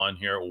on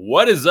here.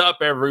 What is up,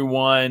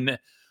 everyone?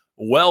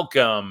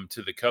 Welcome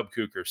to the Cub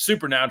Cooker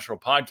Supernatural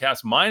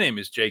Podcast. My name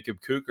is Jacob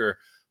Cooker,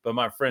 but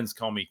my friends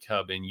call me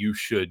Cub, and you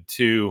should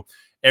too.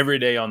 Every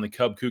day on the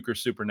Cub Cooker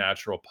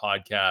Supernatural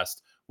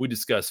Podcast, we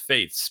discuss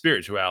faith,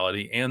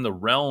 spirituality, and the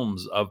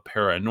realms of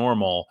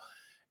paranormal.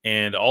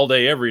 And all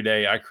day, every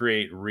day, I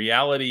create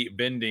reality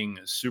bending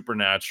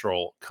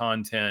supernatural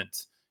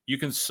content. You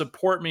can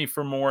support me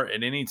for more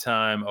at any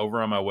time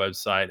over on my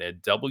website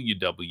at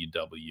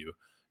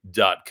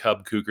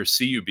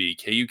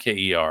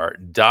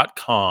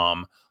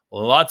www.cubcooker.com.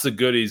 Lots of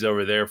goodies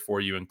over there for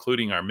you,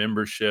 including our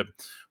membership,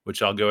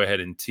 which I'll go ahead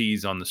and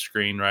tease on the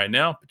screen right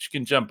now, but you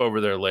can jump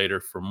over there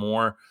later for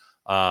more.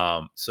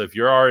 So if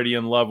you're already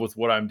in love with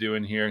what I'm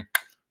doing here,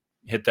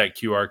 hit that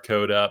QR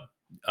code up.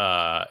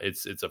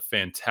 It's a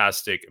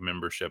fantastic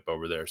membership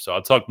over there. So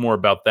I'll talk more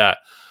about that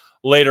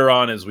later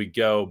on as we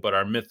go. But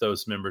our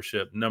Mythos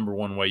membership, number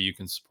one way you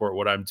can support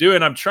what I'm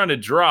doing. I'm trying to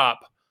drop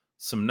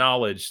some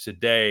knowledge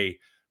today.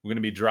 We're going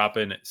to be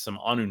dropping some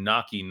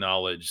Anunnaki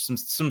knowledge,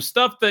 some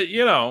stuff that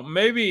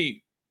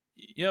maybe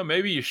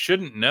you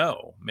shouldn't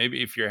know.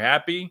 Maybe if you're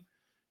happy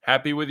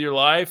with your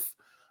life,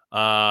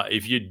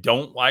 if you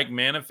don't like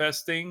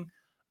manifesting.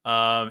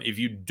 If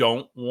you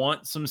don't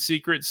want some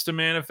secrets to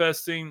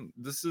manifesting,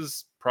 this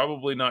is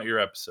probably not your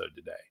episode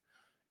today.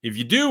 If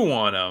you do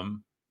want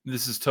them,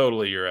 this is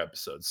totally your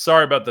episode.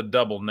 Sorry about the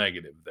double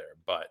negative there,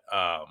 but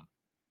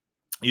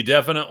you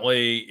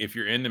definitely, if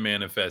you're into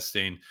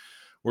manifesting,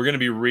 we're going to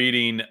be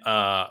reading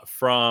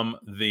from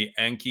the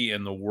Enki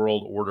and the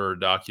World Order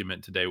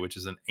document today, which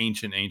is an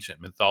ancient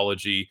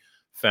mythology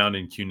found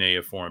in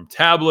cuneiform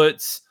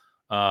tablets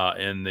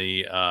in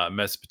the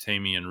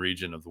Mesopotamian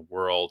region of the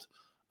world.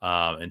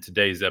 And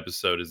today's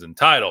episode is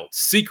entitled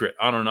Secret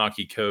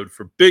Anunnaki Code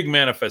for Big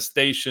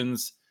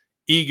Manifestations.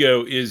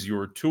 Ego is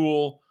Your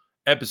Tool.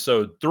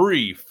 Episode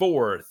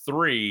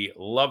 343.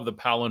 Love the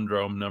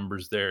palindrome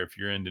numbers there if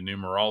you're into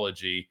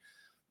numerology.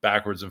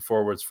 Backwards and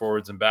forwards,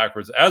 forwards and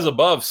backwards. As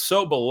above,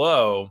 so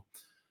below.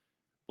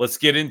 Let's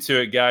get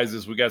into it, guys,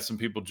 as we got some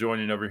people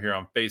joining over here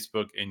on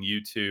Facebook and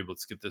YouTube.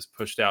 Let's get this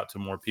pushed out to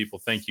more people.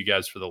 Thank you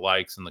guys for the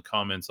likes and the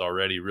comments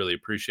already. Really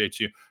appreciate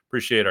you.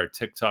 Appreciate our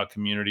TikTok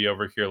community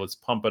over here. Let's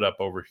pump it up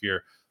over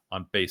here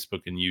on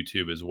Facebook and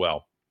YouTube as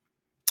well.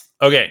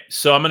 Okay,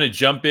 so I'm going to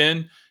jump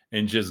in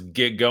and just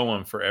get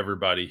going for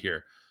everybody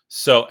here.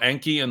 So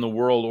Enki and the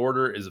World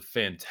Order is a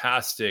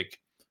fantastic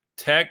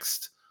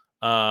text.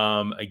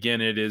 Again,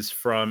 it is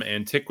from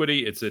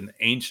antiquity. It's an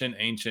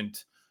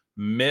ancient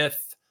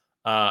myth.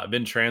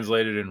 Been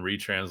translated and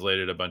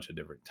retranslated a bunch of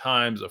different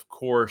times, of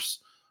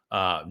course,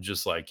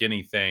 just like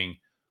anything.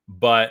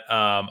 But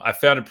I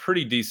found a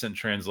pretty decent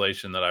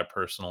translation that I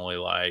personally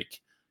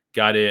like.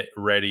 Got it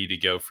ready to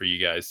go for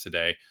you guys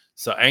today.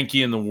 So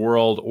Enki and the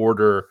World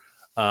Order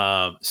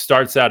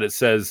starts out, it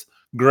says,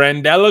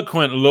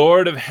 grandiloquent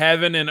Lord of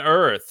heaven and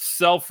earth,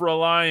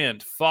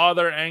 self-reliant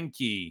Father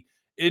Enki,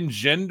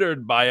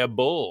 engendered by a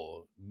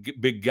bull,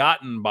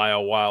 begotten by a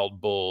wild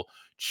bull,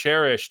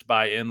 cherished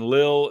by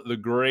Enlil the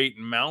great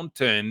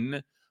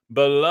mountain,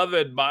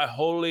 beloved by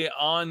holy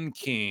An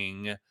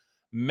King,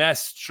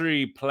 mess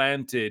tree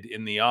planted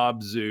in the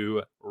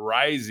Abzu,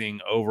 rising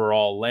over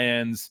all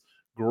lands,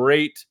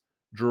 great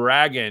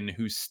dragon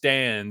who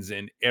stands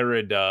in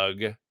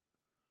Eridug,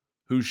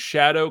 whose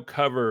shadow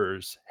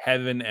covers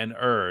heaven and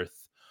earth,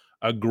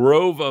 a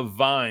grove of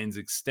vines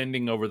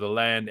extending over the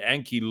land,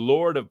 Enki,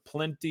 Lord of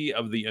plenty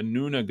of the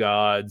Anuna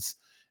gods,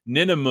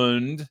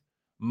 Ninamund,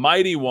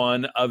 mighty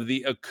one of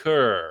the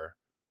Akur,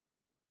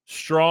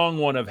 strong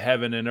one of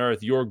heaven and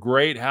earth. Your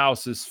great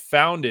house is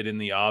founded in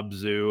the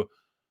Abzu,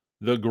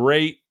 the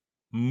great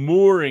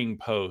mooring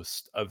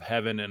post of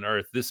heaven and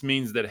earth. This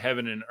means that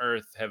heaven and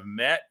earth have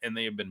met and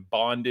they have been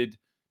bonded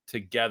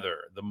together,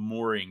 the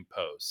mooring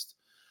post.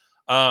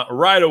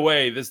 Right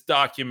away, this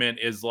document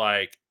is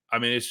like,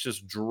 it's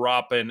just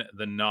dropping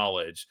the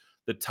knowledge.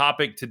 The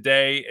topic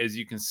today, as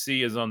you can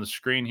see, is on the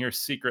screen here,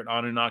 Secret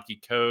Anunnaki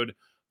Code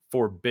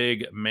for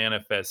Big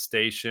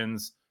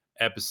Manifestations,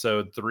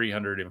 episode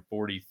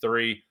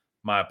 343.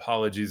 My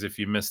apologies if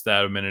you missed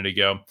that a minute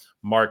ago.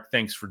 Mark,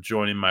 thanks for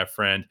joining, my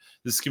friend.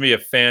 This can be a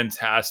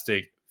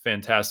fantastic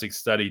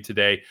study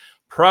today.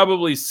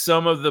 Probably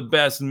some of the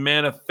best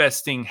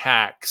manifesting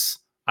hacks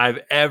I've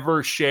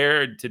ever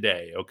shared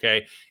today,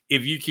 okay?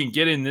 If you can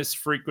get in this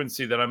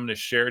frequency that I'm going to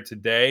share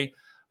today,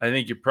 I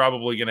think you're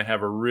probably going to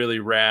have a really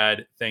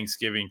rad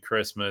Thanksgiving,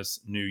 Christmas,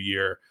 New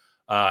Year.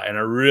 And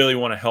I really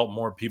want to help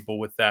more people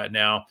with that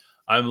now.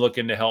 I'm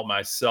looking to help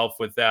myself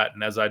with that.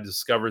 And as I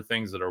discover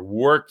things that are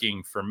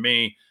working for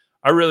me,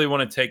 I really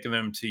want to take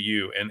them to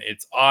you. And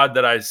it's odd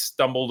that I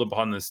stumbled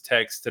upon this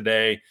text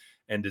today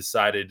and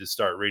decided to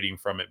start reading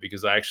from it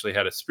because I actually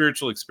had a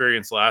spiritual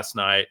experience last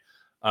night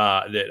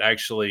that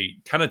actually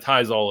kind of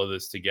ties all of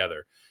this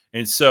together.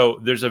 And so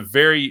there's a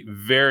very,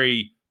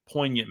 very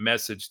poignant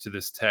message to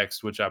this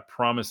text, which I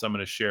promise I'm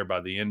going to share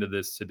by the end of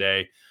this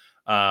today.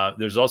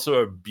 There's also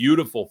a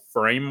beautiful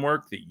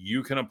framework that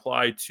you can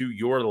apply to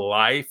your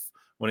life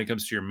when it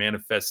comes to your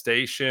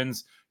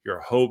manifestations, your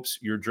hopes,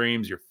 your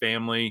dreams, your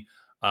family,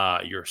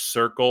 your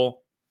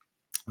circle.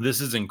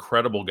 This is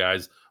incredible,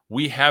 guys.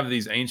 We have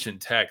these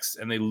ancient texts,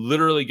 and they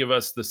literally give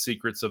us the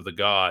secrets of the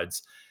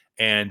gods.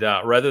 And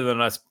rather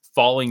than us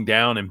falling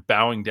down and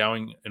bowing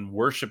down and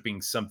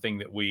worshiping something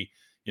that we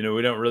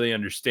don't really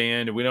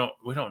understand, and we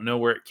don't know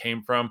where it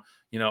came from.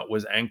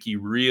 Was Anki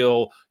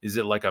real? Is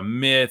it like a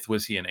myth?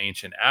 Was he an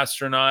ancient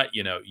astronaut?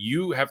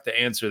 You have to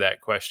answer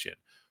that question.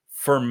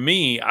 For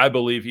me, I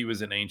believe he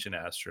was an ancient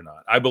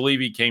astronaut. I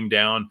believe he came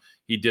down.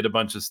 He did a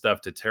bunch of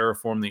stuff to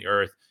terraform the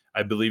Earth.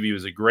 I believe he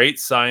was a great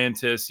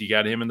scientist. You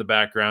got him in the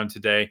background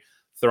today.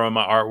 Throwing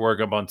my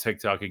artwork up on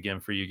TikTok again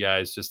for you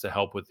guys just to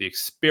help with the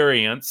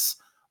experience.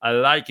 I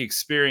like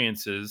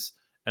experiences,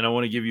 and I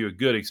want to give you a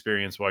good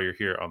experience while you're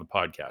here on the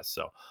podcast.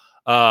 So,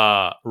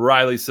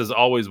 Riley says,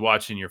 always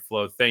watching your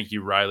flow. Thank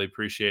you, Riley.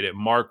 Appreciate it.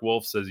 Mark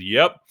Wolf says,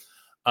 yep.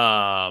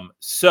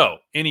 So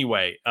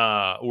anyway,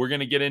 we're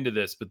gonna get into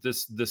this, but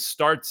this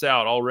starts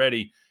out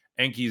already.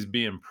 Enki's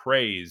being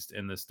praised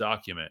in this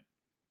document.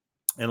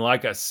 And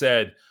like I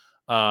said,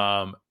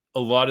 a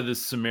lot of the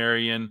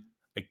Sumerian,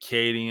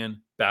 Akkadian,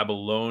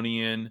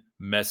 Babylonian,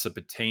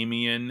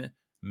 Mesopotamian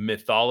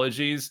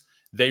mythologies,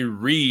 they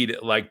read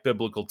like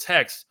biblical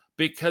text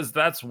because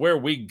that's where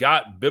we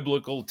got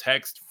biblical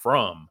text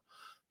from.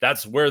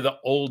 That's where the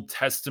Old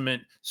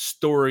Testament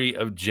story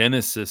of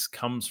Genesis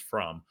comes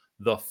from.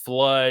 The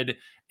flood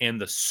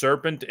and the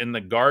serpent in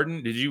the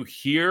garden. Did you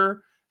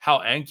hear how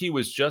Enki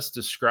was just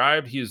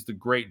described? He is the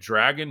great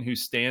dragon who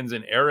stands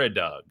in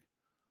Eridug.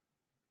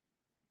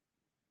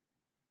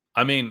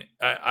 I mean,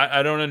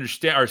 I don't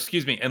understand. Or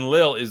excuse me, and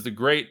Lil is the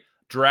great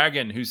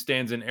dragon who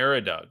stands in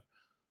Eridug.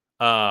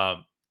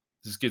 Um,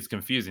 this gets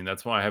confusing.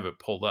 That's why I have it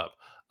pulled up.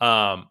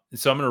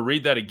 So I'm going to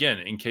read that again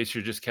in case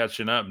you're just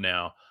catching up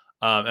now.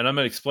 And I'm going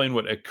to explain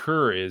what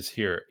occur is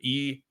here.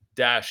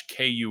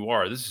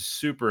 E-K-U-R. This is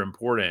super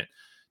important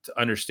to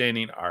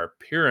understanding our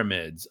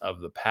pyramids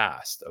of the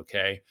past.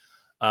 Okay.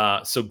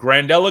 So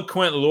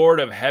grandiloquent Lord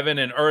of heaven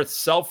and earth,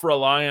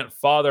 self-reliant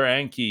Father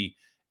Anki,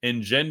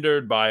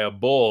 engendered by a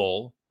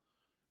bull,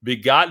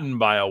 begotten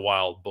by a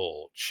wild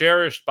bull,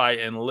 cherished by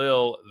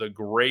Enlil the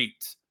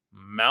great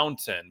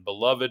mountain,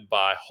 beloved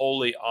by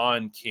holy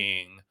On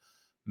King,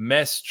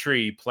 mess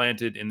tree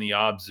planted in the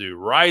Abzu,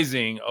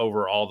 rising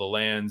over all the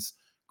lands,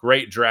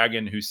 great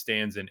dragon who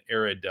stands in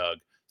Eridug.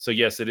 So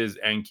yes, it is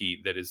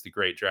Enki that is the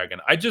great dragon.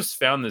 I just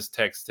found this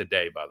text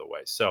today, by the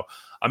way. So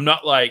I'm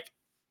not like,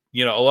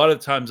 a lot of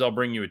times I'll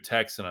bring you a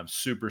text and I'm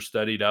super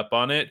studied up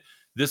on it.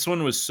 This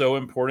one was so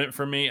important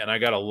for me, and I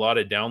got a lot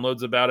of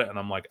downloads about it, and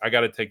I'm like, I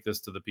got to take this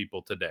to the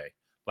people today.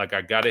 Like,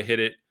 I got to hit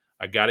it.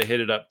 I got to hit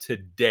it up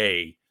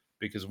today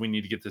because we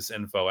need to get this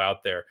info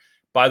out there.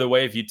 By the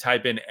way, if you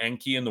type in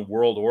Enki in the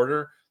world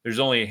order, there's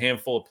only a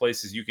handful of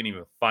places you can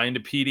even find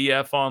a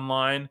PDF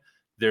online.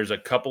 There's a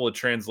couple of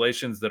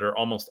translations that are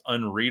almost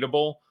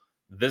unreadable.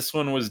 This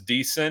one was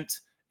decent,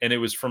 and it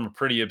was from a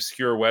pretty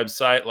obscure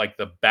website, like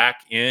the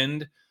back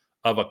end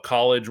of a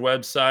college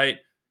website,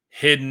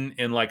 hidden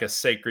in like a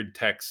sacred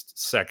text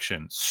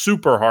section.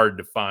 Super hard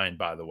to find,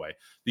 by the way.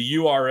 The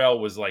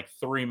URL was like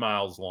 3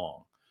 miles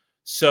long.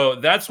 So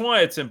that's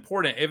why it's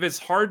important. If it's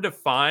hard to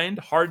find,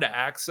 hard to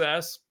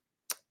access,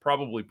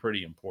 probably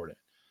pretty important.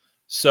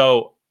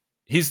 So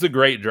he's the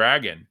great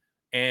dragon.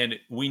 And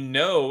we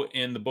know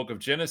in the book of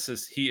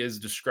Genesis, he is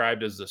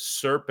described as a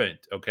serpent.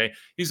 Okay.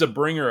 He's a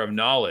bringer of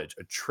knowledge,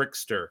 a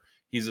trickster.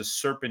 He's a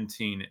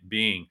serpentine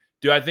being.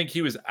 Do I think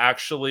he was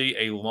actually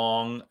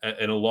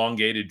an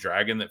elongated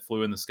dragon that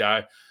flew in the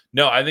sky?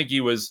 No, I think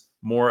he was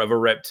more of a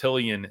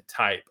reptilian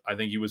type. I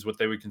think he was what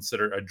they would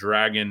consider a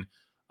dragon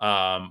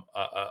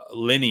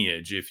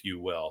lineage, if you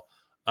will.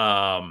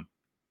 And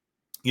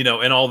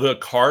all the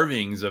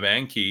carvings of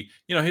Anki,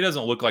 he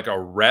doesn't look like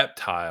a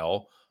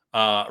reptile.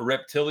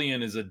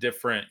 Reptilian is a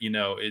different,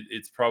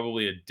 it's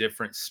probably a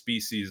different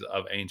species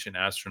of ancient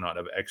astronaut,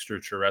 of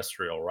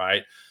extraterrestrial,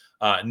 right?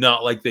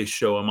 Not like they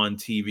show him on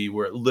TV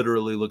where it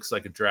literally looks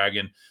like a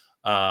dragon.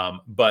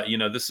 But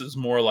this is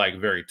more like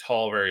very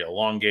tall, very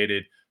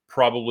elongated,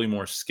 probably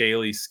more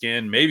scaly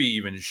skin, maybe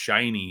even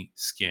shiny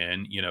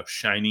skin,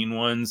 shining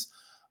ones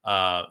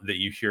that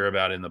you hear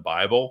about in the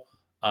Bible.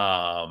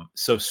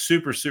 So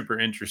super, super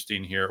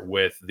interesting here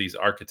with these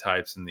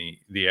archetypes and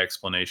the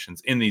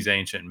explanations in these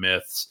ancient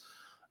myths.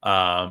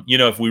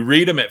 If we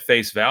read them at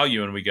face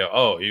value and we go,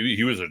 oh,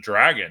 he was a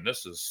dragon,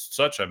 this is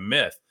such a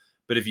myth.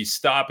 But if you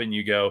stop and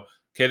you go,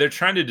 okay, they're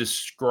trying to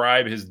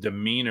describe his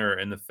demeanor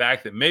and the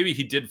fact that maybe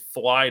he did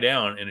fly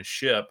down in a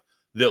ship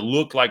that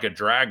looked like a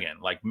dragon.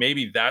 Like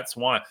maybe that's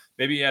why.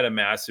 Maybe he had a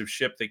massive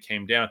ship that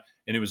came down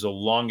and it was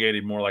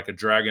elongated more like a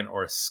dragon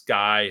or a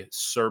sky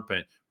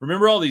serpent.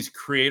 Remember all these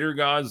creator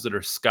gods that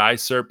are sky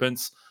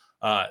serpents?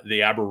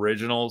 The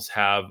Aboriginals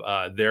have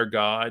their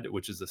god,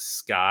 which is a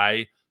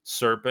sky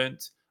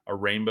serpent, a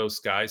rainbow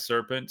sky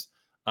serpent.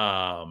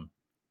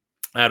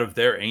 Out of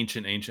their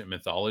ancient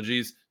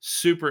mythologies.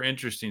 Super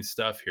interesting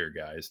stuff here,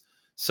 guys.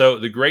 So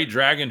the great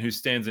dragon who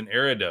stands in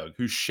Eridug,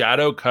 whose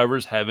shadow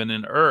covers heaven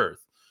and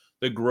earth,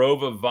 the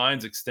grove of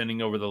vines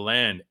extending over the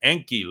land,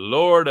 Enki,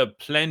 lord of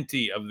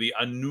plenty of the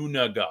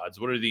Anunna gods.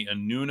 What are the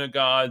Anunna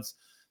gods?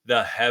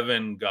 the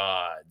heaven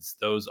gods.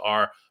 Those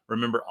are,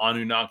 remember,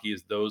 Anunnaki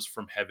is those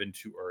from heaven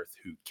to earth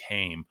who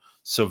came.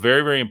 So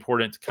very, very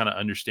important to kind of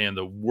understand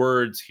the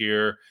words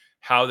here,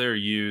 how they're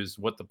used,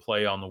 what the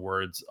play on the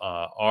words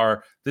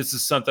are. This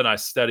is something I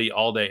study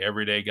all day,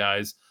 every day,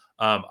 guys.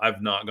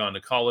 I've not gone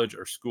to college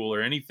or school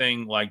or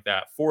anything like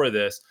that for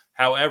this.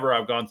 However,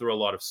 I've gone through a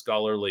lot of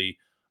scholarly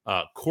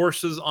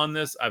courses on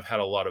this. I've had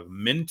a lot of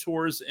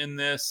mentors in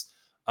this,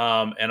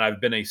 and I've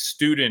been a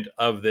student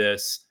of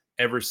this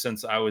ever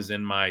since I was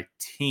in my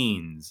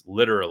teens.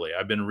 Literally,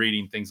 I've been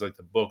reading things like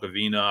the Book of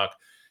Enoch,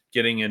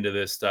 getting into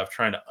this stuff,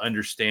 trying to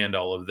understand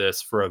all of this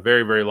for a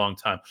very, very long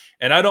time.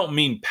 And I don't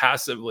mean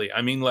passively;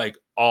 I mean like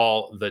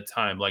all the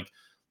time. Like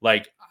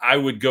I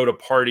would go to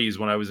parties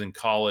when I was in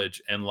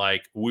college, and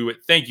like we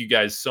would. Thank you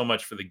guys so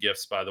much for the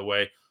gifts, by the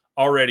way.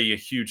 Already a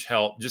huge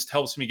help. Just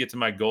helps me get to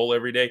my goal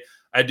every day.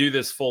 I do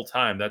this full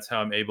time. That's how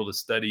I'm able to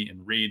study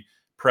and read,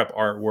 prep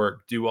artwork,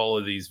 do all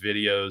of these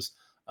videos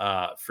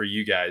for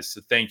you guys. So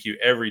thank you.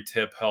 Every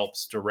tip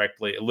helps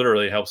directly. It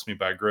literally helps me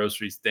buy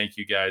groceries. Thank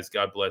you guys.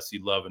 God bless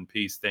you. Love and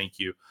peace. Thank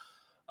you.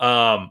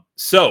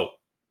 So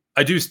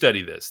I do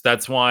study this.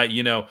 That's why,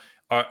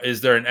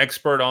 is there an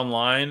expert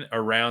online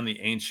around the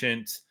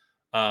ancient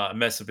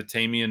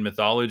Mesopotamian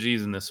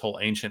mythologies and this whole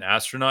ancient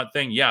astronaut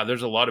thing? Yeah,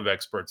 there's a lot of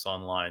experts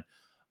online.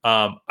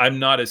 I'm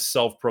not a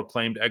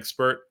self-proclaimed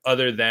expert,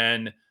 other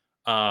than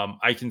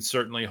I can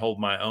certainly hold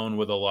my own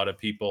with a lot of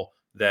people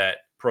that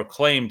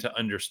proclaim to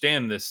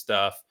understand this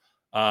stuff,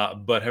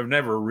 but have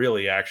never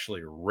really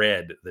actually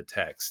read the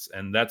text.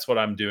 And that's what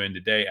I'm doing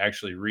today,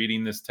 actually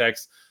reading this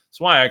text. That's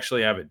why I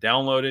actually have it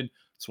downloaded.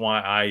 That's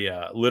why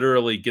I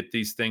literally get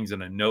these things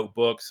in a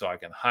notebook so I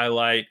can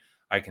highlight,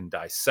 I can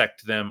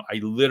dissect them. I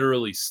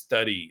literally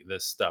study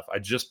this stuff. I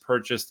just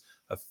purchased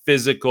a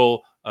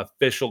physical,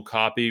 official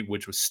copy,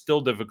 which was still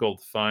difficult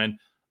to find,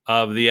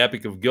 of the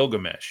Epic of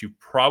Gilgamesh. You've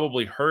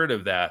probably heard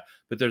of that,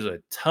 but there's a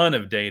ton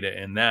of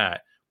data in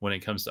that when it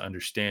comes to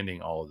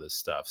understanding all of this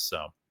stuff.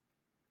 So,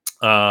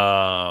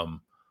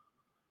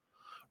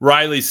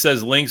 Riley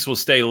says links will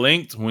stay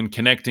linked when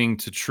connecting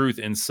to truth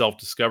and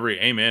self-discovery.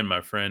 Amen,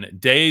 my friend.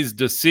 Days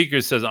the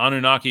Seeker says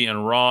Anunnaki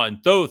and Ra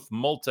and Thoth,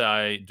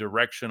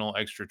 multi-directional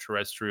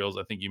extraterrestrials.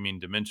 I think you mean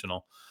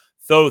dimensional.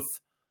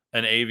 Thoth,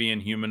 an avian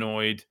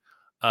humanoid.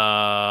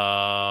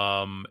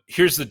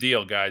 Here's the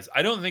deal, guys.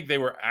 I don't think they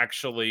were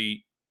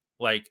actually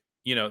like,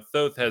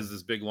 Thoth has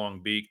this big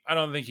long beak. I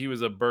don't think he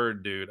was a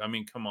bird, dude. I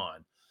mean, come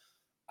on.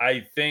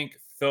 I think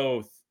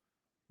Thoth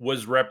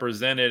was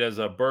represented as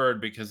a bird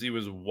because he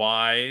was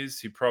wise.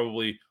 He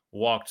probably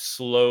walked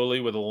slowly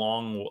with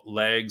long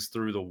legs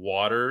through the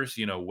waters,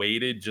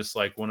 waded just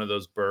like one of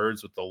those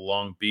birds with the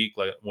long beak,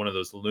 like one of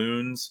those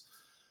loons.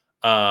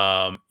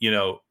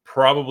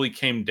 Probably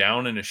came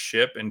down in a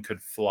ship and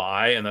could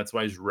fly, and that's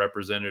why he's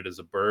represented as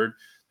a bird.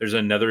 There's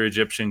another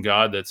Egyptian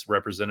god that's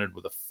represented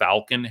with a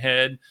falcon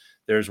head.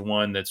 There's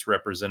one that's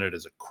represented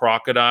as a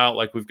crocodile.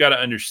 Like, we've got to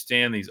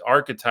understand these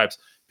archetypes.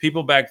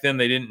 People back then,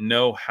 they didn't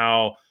know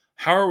how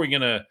are we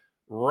going to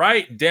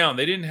write down.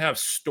 They didn't have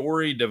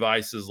story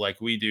devices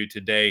like we do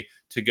today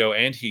to go,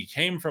 and he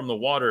came from the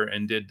water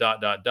and did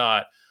dot dot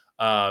dot.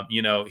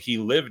 He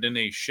lived in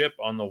a ship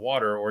on the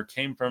water or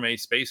came from a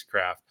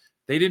spacecraft.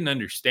 They didn't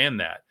understand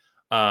that.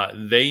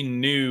 They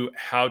knew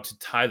how to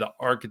tie the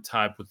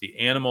archetype with the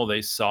animal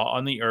they saw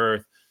on the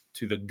earth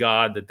to the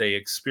god that they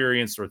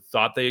experienced or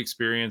thought they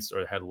experienced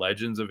or had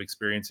legends of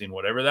experiencing,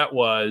 whatever that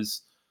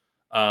was.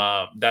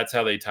 That's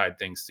how they tied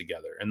things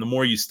together. And the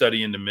more you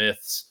study into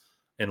myths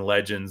and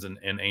legends and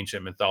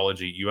ancient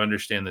mythology, you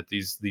understand that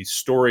these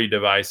story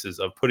devices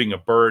of putting a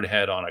bird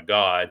head on a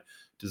god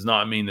does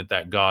not mean that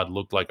that god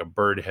looked like a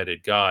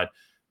bird-headed god.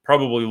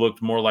 Probably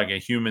looked more like a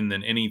human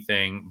than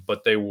anything,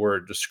 but they were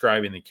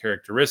describing the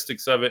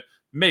characteristics of it,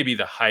 maybe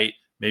the height,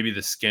 maybe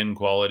the skin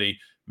quality,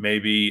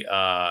 maybe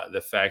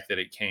the fact that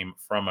it came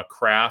from a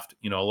craft.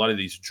 A lot of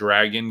these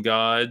dragon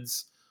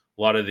gods,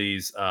 a lot of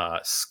these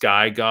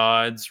sky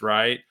gods,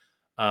 right?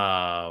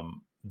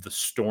 The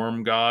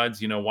storm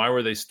gods. Why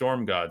were they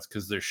storm gods?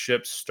 Because their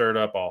ships stirred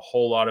up a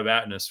whole lot of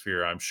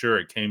atmosphere. I'm sure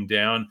it came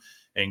down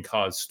and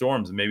caused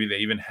storms. Maybe they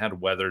even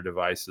had weather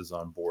devices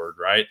on board,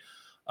 right?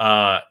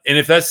 And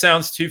if that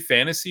sounds too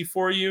fantasy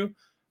for you,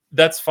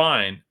 that's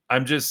fine.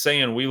 I'm just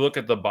saying, we look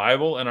at the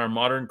Bible and our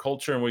modern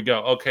culture and we go,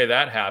 okay,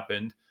 that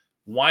happened.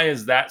 Why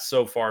is that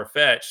so far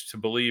fetched to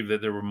believe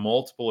that there were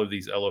multiple of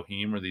these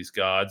Elohim or these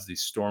gods,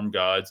 these storm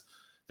gods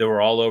that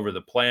were all over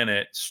the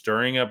planet,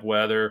 stirring up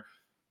weather,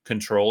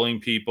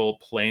 controlling people,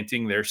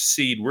 planting their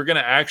seed? We're going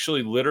to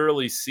actually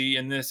literally see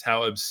in this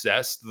how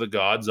obsessed the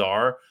gods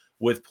are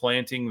with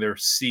planting their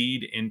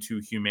seed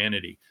into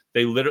humanity.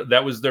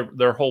 That was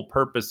their whole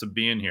purpose of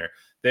being here.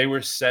 They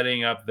were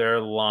setting up their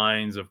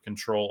lines of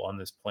control on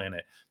this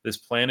planet. This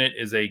planet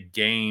is a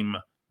game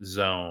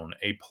zone,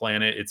 a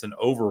planet, it's an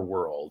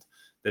overworld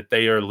that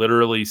they are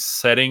literally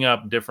setting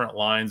up different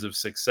lines of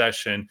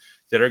succession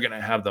that are going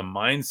to have the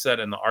mindset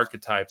and the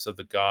archetypes of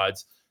the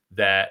gods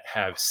that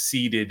have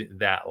seeded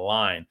that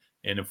line.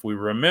 And if we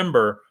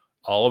remember,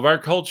 all of our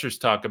cultures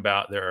talk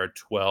about there are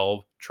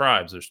 12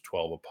 tribes. There's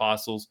 12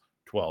 apostles,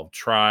 12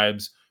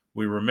 tribes.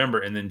 We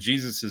remember, and then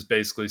Jesus is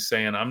basically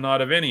saying, I'm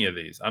not of any of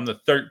these. I'm the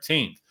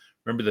 13th.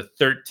 Remember the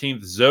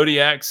 13th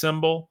zodiac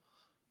symbol?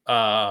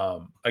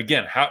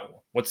 Again,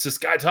 what's this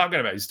guy talking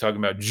about? He's talking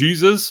about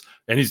Jesus,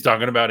 and he's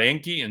talking about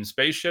Enki and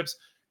spaceships.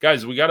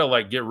 Guys, we got to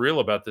like get real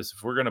about this.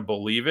 If we're going to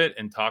believe it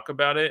and talk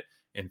about it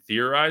and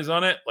theorize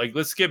on it, like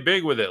let's get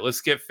big with it.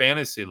 Let's get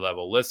fantasy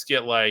level. Let's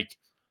get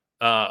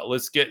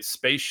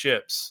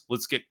spaceships.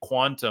 Let's get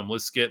quantum.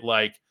 Let's get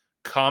like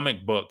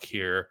comic book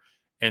here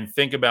and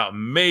think about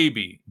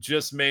maybe,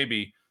 just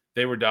maybe,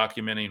 they were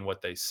documenting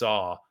what they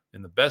saw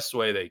in the best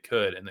way they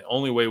could. And the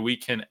only way we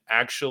can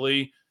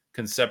actually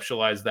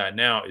conceptualize that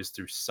now is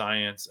through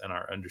science and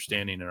our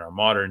understanding in our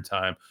modern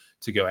time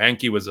to go,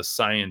 Enki was a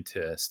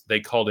scientist. They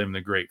called him the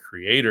great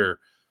creator,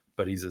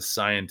 but he's a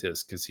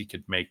scientist because he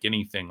could make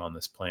anything on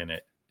this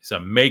planet. He's a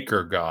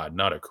maker god,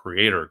 not a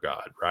creator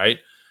god, right?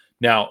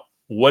 Now,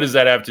 what does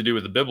that have to do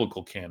with the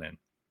biblical canon?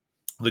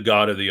 The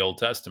God of the Old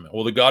Testament.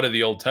 Well, the God of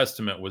the Old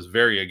Testament was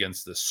very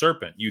against the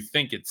serpent. You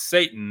think it's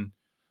Satan,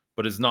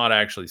 but it's not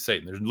actually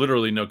Satan. There's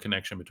literally no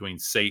connection between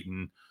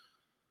Satan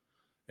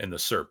and the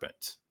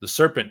serpent. The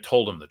serpent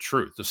told him the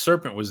truth. The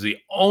serpent was the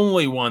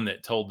only one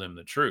that told him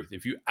the truth.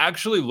 If you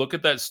actually look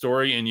at that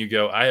story and you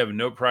go, I have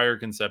no prior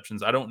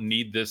conceptions, I don't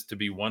need this to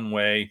be one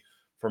way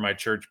for my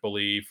church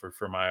belief or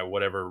for my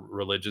whatever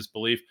religious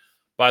belief.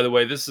 By the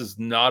way, this is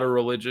not a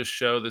religious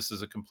show. This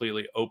is a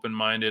completely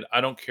open-minded.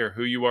 I don't care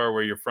who you are,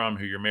 where you're from,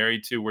 who you're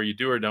married to, where you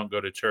do or don't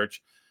go to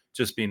church.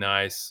 Just be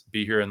nice,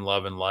 be here in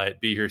love and light,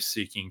 be here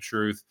seeking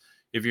truth.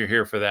 If you're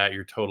here for that,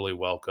 you're totally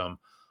welcome.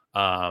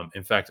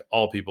 In fact,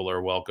 all people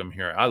are welcome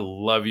here. I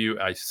love you.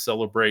 I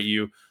celebrate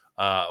you,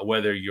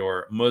 whether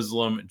you're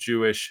Muslim,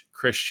 Jewish,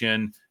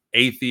 Christian,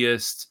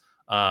 atheist,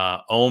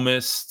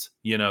 Omist,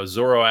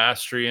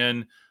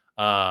 Zoroastrian,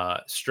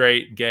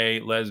 straight, gay,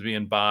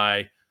 lesbian,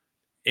 bi,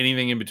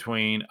 anything in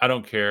between. I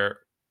don't care.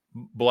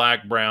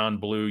 Black, brown,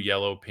 blue,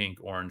 yellow, pink,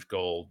 orange,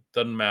 gold.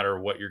 Doesn't matter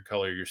what your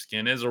color your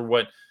skin is or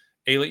what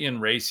alien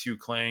race you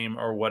claim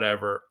or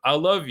whatever. I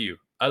love you.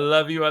 I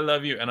love you. I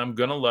love you. And I'm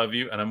going to love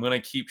you. And I'm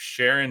going to keep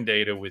sharing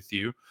data with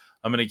you.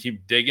 I'm going to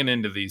keep digging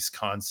into these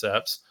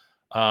concepts.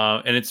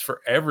 And it's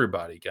for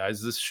everybody,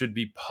 guys. This should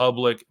be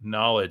public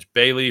knowledge.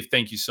 Bayleaf,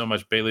 thank you so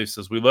much. Bayleaf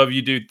says, we love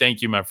you, dude.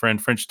 Thank you, my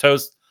friend. French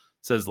Toast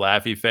says,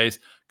 laughy face.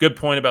 Good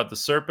point about the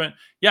serpent.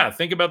 Yeah,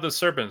 think about the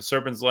serpent. The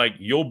serpent's like,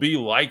 you'll be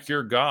like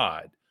your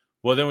God.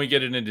 Well, then we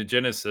get it into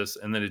Genesis,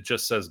 and then it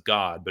just says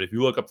God. But if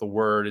you look up the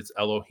word, it's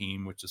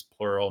Elohim, which is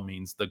plural,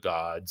 means the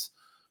gods.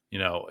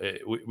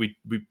 We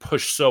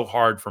push so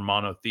hard for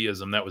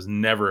monotheism. That was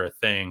never a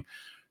thing,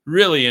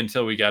 really,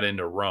 until we got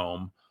into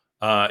Rome.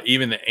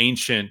 Even the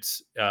ancient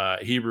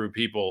Hebrew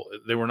people,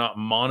 they were not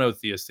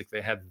monotheistic.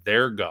 They had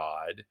their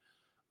God,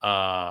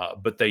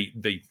 but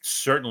they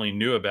certainly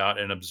knew about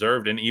and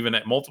observed, and even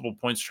at multiple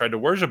points tried to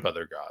worship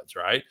other gods,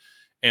 right?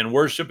 And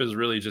worship is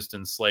really just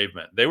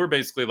enslavement. They were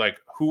basically like,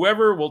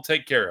 whoever will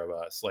take care of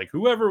us, like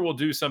whoever will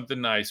do something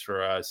nice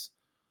for us,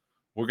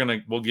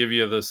 we'll give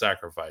you the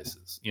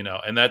sacrifices,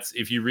 and that's,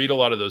 if you read a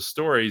lot of those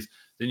stories,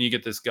 then you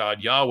get this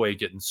God Yahweh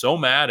getting so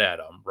mad at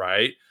them,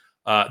 right?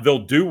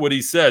 They'll do what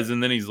he says,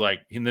 and then he's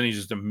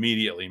just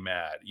immediately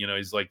mad.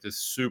 He's like this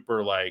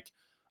super like,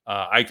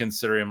 I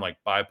consider him like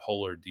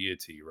bipolar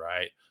deity,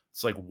 right?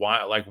 It's like,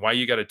 why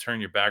you got to turn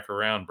your back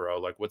around, bro?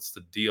 Like, what's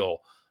the deal?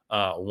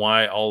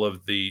 Why all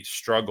of the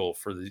struggle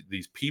for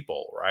these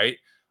people, right?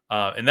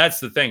 And that's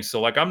the thing.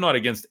 So, like, I'm not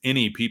against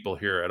any people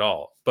here at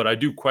all, but I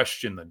do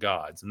question the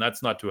gods, and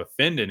that's not to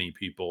offend any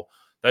people.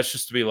 That's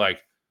just to be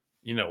like,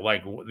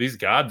 like these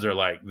gods are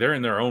like, they're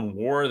in their own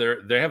war.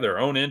 They have their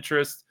own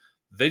interests.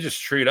 They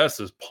just treat us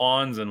as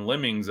pawns and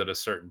lemmings at a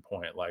certain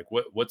point. Like,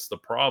 what's the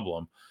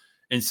problem?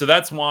 And so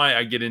that's why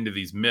I get into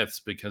these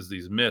myths, because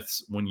these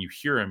myths, when you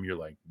hear them, you're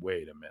like,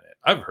 wait a minute.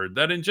 I've heard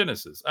that in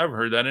Genesis. I've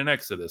heard that in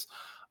Exodus.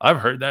 I've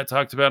heard that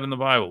talked about in the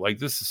Bible. Like,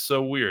 this is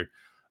so weird.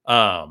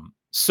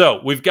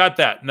 So we've got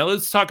that. Now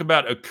let's talk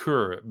about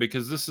Akur,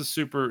 because this is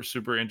super,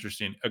 super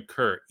interesting.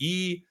 Akur,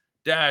 E-K-U-R.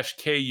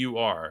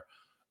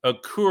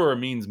 Akur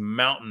means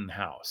mountain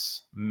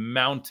house,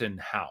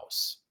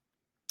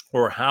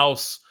 or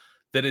house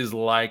that is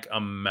like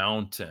a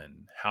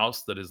mountain,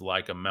 house that is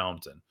like a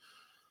mountain.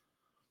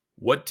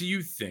 What do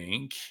you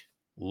think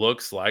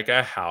looks like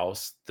a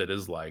house that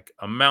is like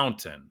a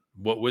mountain?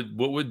 What would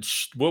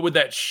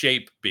that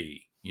shape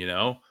be?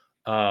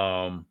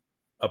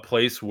 A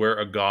place where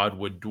a god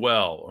would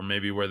dwell, or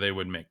maybe where they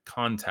would make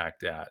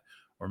contact at,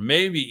 or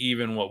maybe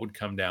even what would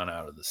come down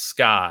out of the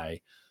sky.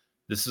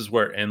 This is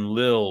where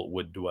Enlil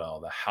would dwell,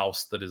 the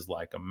house that is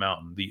like a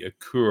mountain, the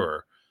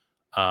Akur.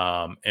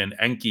 And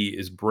Enki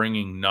is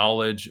bringing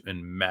knowledge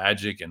and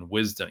magic and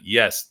wisdom.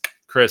 Yes,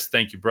 Chris,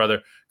 thank you,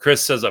 brother.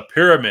 Chris says a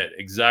pyramid.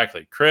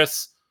 Exactly.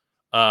 Chris,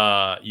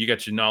 you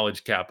got your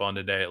knowledge cap on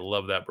today. I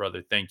love that,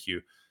 brother. Thank you.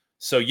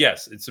 So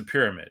yes, it's a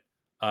pyramid.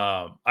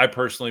 I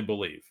personally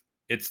believe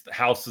it's the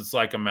house that's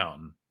like a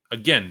mountain.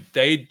 Again,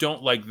 they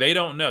don't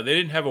know. They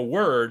didn't have a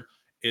word.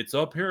 It's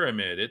a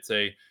pyramid.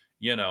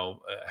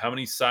 how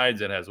many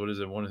sides it has. What is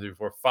it? One, two, three,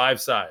 four, five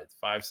sides.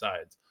 Five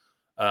sides.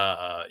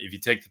 If you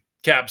take the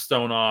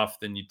capstone off,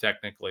 then you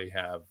technically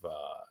have,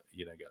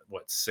 got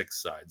what,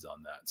 six sides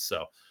on that.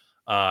 So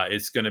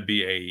it's going to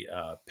be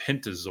a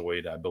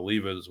pentazoid, I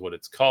believe is what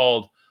it's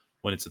called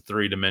when it's a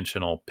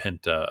three-dimensional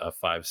penta, a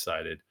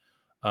five-sided.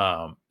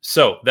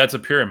 So that's a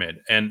pyramid,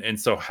 and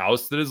so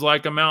house that is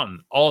like a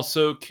mountain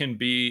also can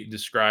be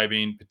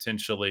describing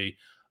potentially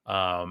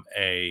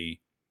a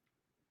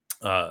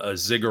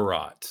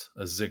ziggurat.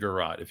 A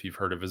ziggurat, if you've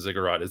heard of a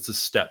ziggurat, it's a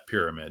step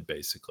pyramid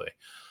basically.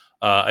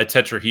 A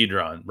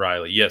tetrahedron,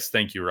 Riley. Yes,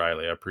 thank you,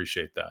 Riley. I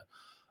appreciate that.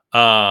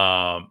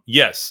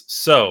 Yes,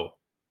 so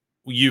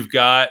you've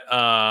got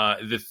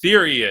the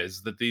theory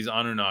is that these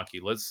Anunnaki,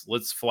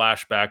 let's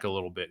flash back a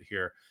little bit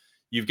here.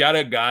 You've got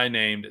a guy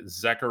named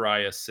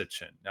Zechariah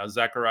Sitchin. Now,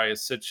 Zechariah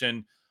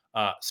Sitchin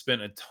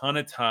spent a ton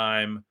of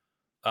time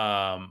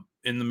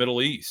in the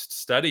Middle East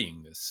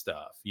studying this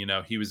stuff.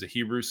 He was a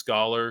Hebrew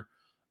scholar.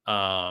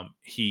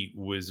 He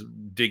was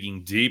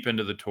digging deep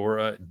into the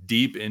Torah,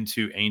 deep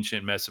into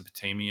ancient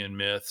Mesopotamian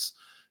myths,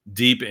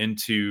 deep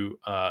into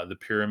the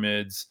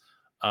pyramids.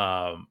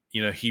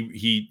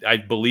 He I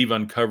believe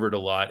uncovered a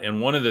lot,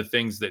 and one of the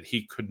things that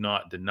he could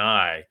not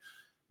deny,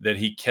 that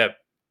he kept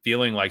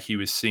feeling like he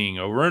was seeing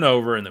over and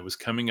over, and that was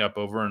coming up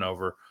over and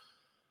over,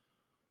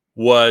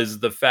 was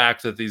the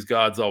fact that these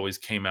gods always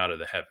came out of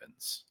the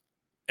heavens.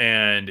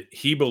 And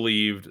he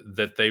believed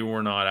that they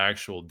were not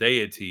actual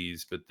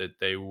deities, but that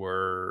they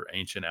were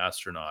ancient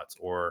astronauts,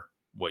 or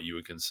what you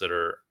would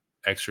consider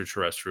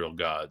extraterrestrial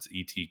gods,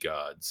 ET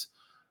gods.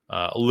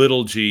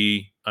 Little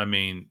g, I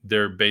mean,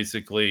 they're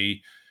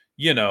basically,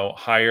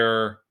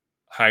 higher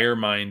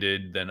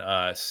minded than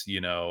us,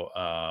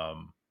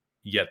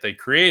 yet they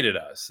created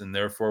us, and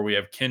therefore we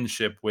have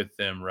kinship with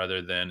them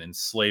rather than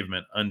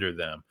enslavement under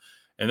them.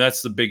 And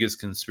that's the biggest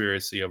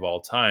conspiracy of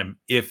all time,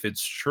 if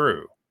it's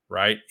true,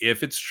 right?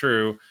 If it's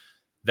true,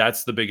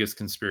 that's the biggest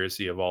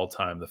conspiracy of all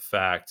time. The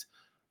fact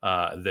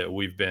that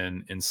we've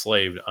been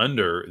enslaved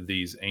under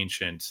these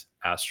ancient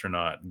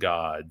astronaut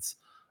gods.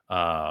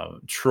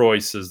 Troy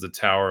says the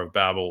Tower of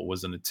Babel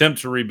was an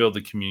attempt to rebuild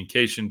the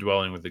communication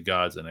dwelling with the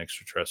gods and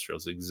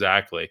extraterrestrials.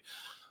 Exactly.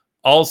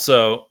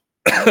 Also,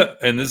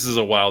 and this is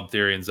a wild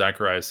theory, and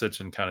Zachariah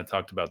Sitchin kind of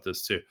talked about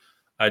this too.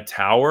 A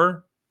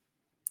tower,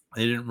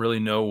 they didn't really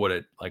know what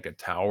it, like a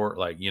tower,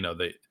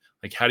 they,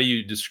 like, how do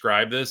you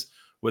describe this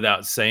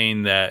without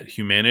saying that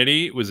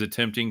humanity was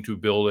attempting to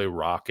build a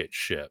rocket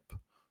ship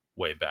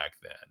way back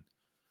then?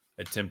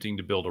 Attempting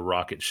to build a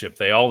rocket ship.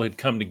 They all had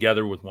come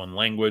together with one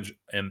language.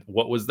 And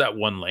what was that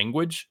one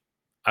language?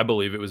 I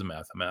believe it was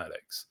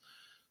mathematics.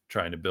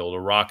 Trying to build a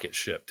rocket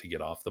ship to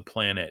get off the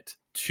planet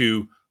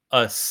to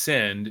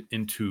ascend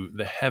into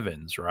the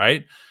heavens,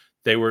 right?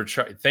 They were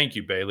trying. Thank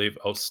you, Bailey.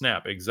 Oh,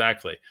 snap.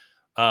 Exactly.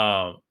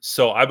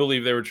 So I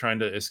believe they were trying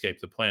to escape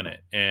the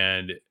planet.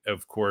 And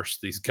of course,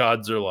 these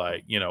gods are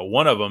like,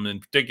 one of them in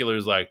particular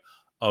is like,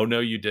 oh, no,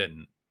 you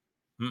didn't.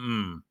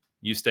 Mm-mm,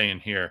 you stay in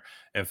here.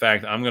 In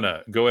fact, I'm going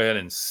to go ahead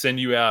and send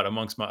you out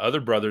amongst my other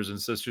brothers and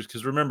sisters.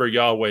 Because remember,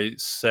 Yahweh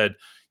said,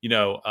 you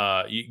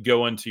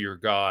go unto your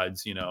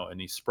gods,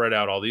 and he spread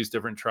out all these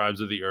different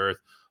tribes of the earth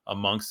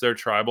amongst their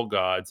tribal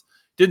gods.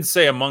 Didn't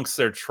say amongst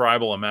their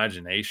tribal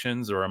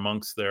imaginations or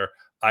amongst their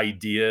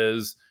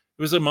ideas.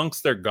 It was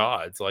amongst their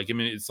gods. Like, I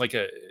mean, this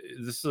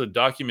is a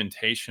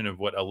documentation of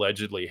what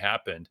allegedly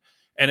happened.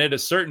 And at a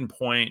certain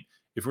point,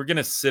 if we're going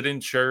to sit in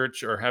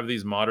church or have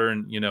these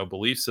modern,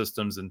 belief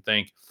systems and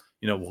think,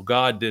 well,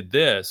 God did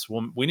this,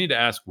 well, we need to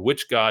ask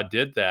which God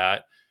did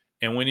that.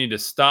 And we need to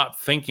stop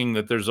thinking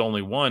that there's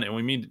only one. And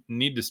we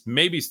need to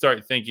maybe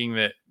start thinking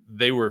that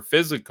they were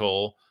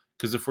physical.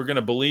 Because if we're going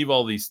to believe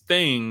all these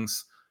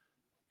things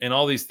and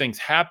all these things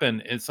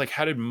happen, it's like,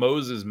 how did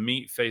Moses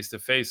meet face to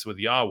face with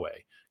Yahweh?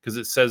 Because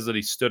it says that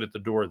he stood at the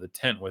door of the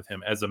tent with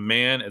him as a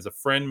man, as a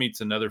friend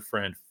meets another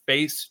friend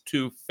face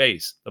to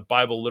face. The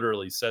Bible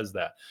literally says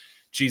that.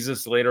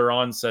 Jesus later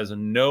on says,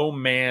 no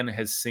man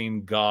has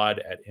seen God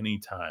at any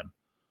time.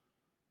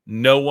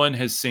 No one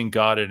has seen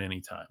God at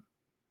any time.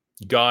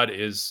 God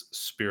is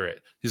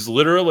spirit. He's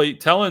literally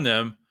telling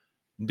them,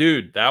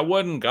 dude, that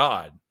wasn't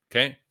God.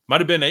 Okay.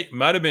 Might have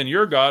been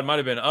your God, might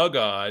have been a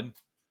God,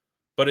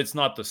 but it's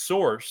not the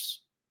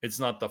source. It's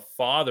not the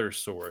Father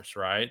source,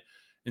 right?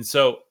 And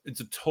so it's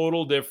a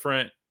total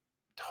different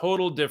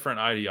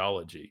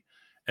ideology.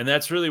 And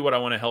that's really what I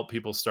want to help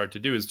people start to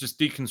do, is just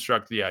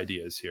deconstruct the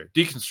ideas here.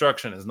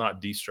 Deconstruction is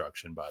not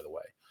destruction, by the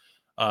way.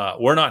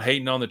 We're not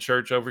hating on the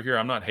church over here.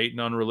 I'm not hating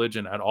on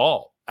religion at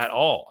all. At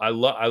all. I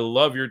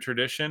love your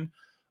tradition.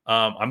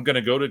 I'm going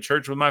to go to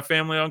church with my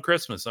family on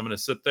Christmas. I'm going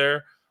to sit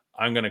there.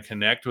 I'm going to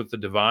connect with the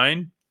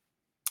divine.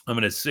 I'm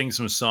going to sing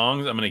some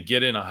songs. I'm going to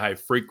get in a high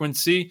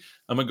frequency.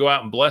 I'm going to go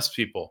out and bless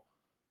people.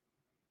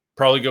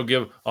 Probably go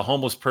give a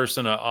homeless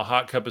person a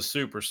hot cup of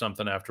soup or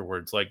something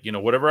afterwards. Like,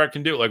 whatever I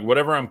can do, like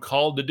whatever I'm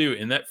called to do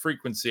in that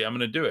frequency, I'm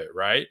going to do it.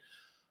 Right.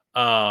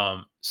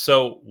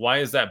 So why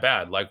is that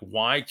bad? Like,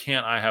 why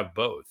can't I have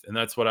both? And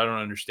that's what I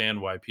don't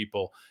understand, why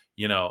people,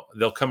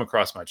 they'll come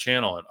across my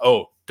channel and,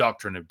 oh,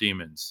 doctrine of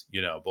demons,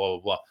 blah, blah,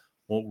 blah.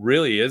 Well,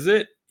 really, is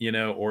it,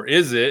 or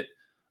is it,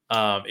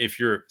 if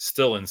you're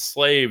still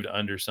enslaved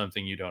under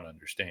something you don't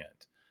understand?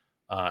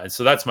 And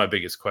so that's my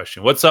biggest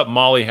question. What's up,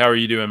 Molly? How are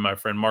you doing, my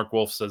friend? Mark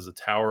Wolf says the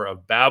Tower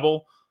of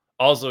Babel.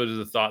 Also, it is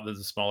a thought that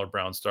the smaller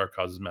brown star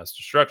causes mass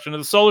destruction of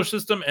the solar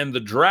system and the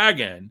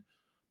dragon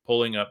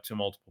pulling up to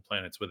multiple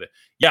planets with it.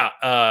 Yeah,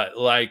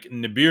 like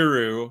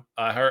Nibiru,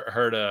 I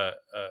heard a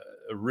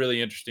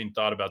really interesting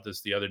thought about this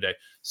the other day.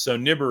 So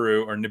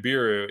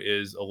Nibiru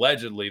is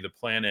allegedly the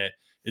planet.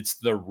 It's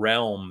the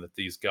realm that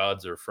these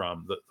gods are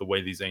from. The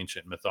way these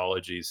ancient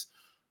mythologies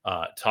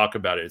talk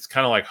about it, it's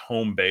kind of like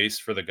home base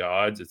for the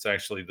gods. It's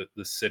actually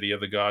the city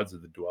of the gods, or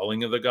the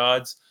dwelling of the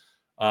gods.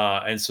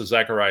 And so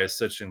Zechariah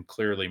Sitchin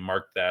clearly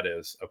marked that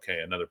as, okay,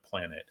 another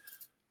planet.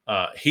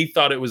 He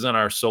thought it was in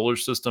our solar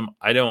system.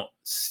 I don't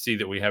see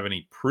that we have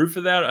any proof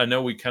of that. I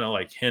know we kind of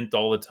like hint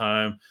all the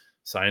time.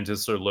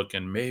 Scientists are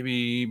looking,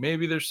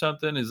 maybe there's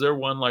something. Is there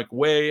one like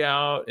way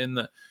out in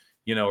the,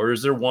 or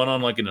is there one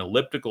on like an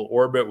elliptical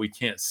orbit we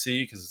can't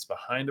see because it's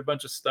behind a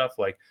bunch of stuff?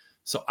 Like,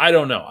 so I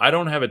don't know. I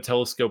don't have a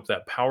telescope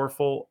that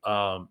powerful.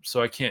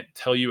 So I can't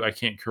tell you, I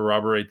can't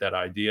corroborate that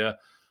idea.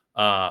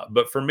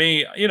 But for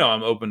me,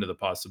 I'm open to the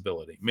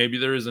possibility. Maybe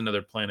there is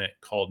another planet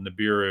called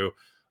Nibiru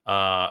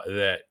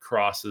that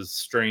crosses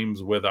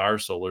streams with our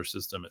solar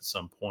system at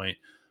some point,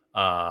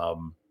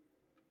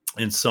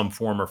 in some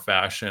form or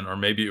fashion, or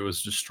maybe it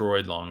was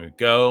destroyed long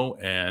ago,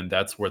 and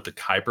that's where the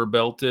Kuiper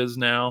Belt is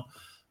now.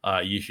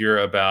 You hear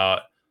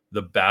about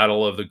the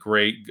battle of the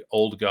great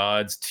old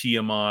gods,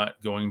 Tiamat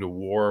going to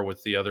war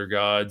with the other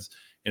gods.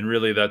 And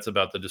really, that's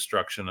about the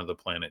destruction of the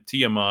planet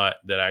Tiamat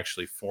that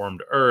actually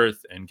formed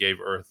Earth and gave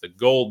Earth the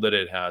gold that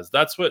it has.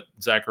 That's what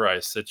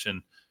Zechariah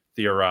Sitchin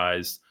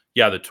theorized.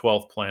 Yeah, the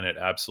 12th planet,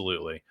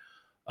 absolutely.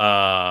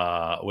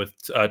 With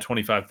a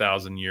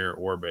 25,000 year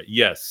orbit.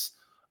 Yes.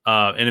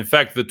 And in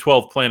fact, the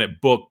 12th planet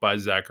book by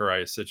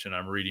Zechariah Sitchin,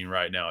 I'm reading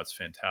right now. It's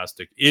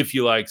fantastic. If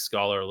you like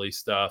scholarly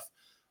stuff,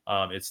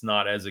 it's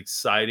not as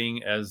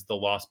exciting as the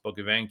Lost Book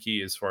of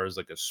Enki as far as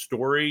like a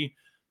story.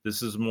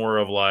 This is more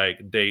of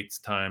like dates,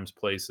 times,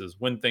 places,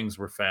 when things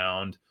were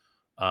found,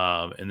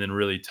 and then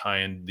really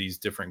tying these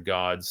different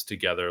gods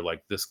together.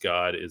 Like this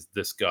god is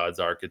this god's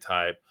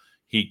archetype.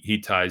 He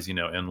ties,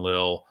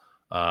 Enlil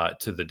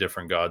to the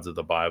different gods of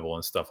the Bible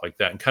and stuff like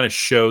that, and kind of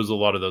shows a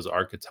lot of those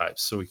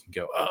archetypes, so we can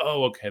go,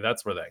 oh, okay,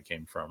 that's where that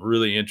came from.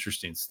 Really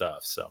interesting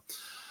stuff. So,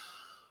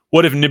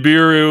 what if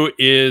Nibiru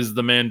is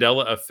the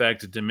Mandela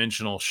effect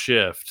dimensional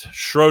shift?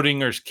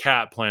 Schrodinger's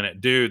cat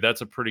planet. Dude, that's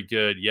a pretty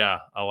good. Yeah,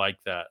 I like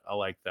that. I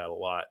like that a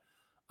lot.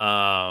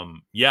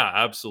 Yeah,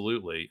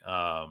 absolutely.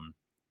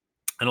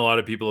 And a lot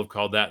of people have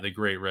called that the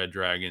Great Red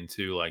Dragon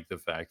too, like the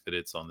fact that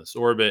it's on this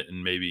orbit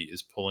and maybe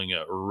is pulling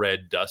a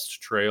red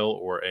dust trail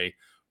or a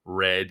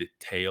red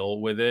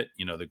tail with it.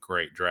 The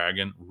Great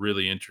Dragon.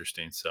 Really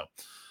interesting. So,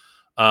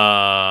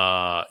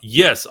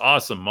 yes,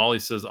 awesome. Molly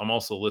says I'm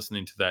also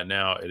listening to that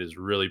now. It is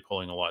really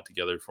pulling a lot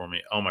together for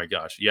me. Oh my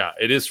gosh, yeah,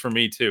 it is for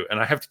me too.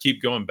 And I have to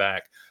keep going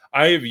back.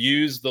 I have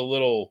used the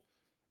little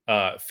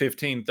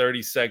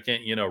 15-30 second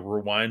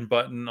rewind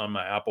button on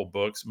my Apple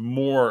books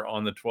more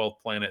on the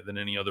 12th planet than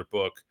any other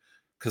book,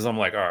 because I'm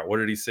like, all right, what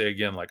did he say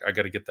again? Like, I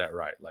got to get that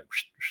right. Like,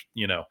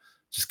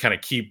 just kind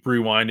of keep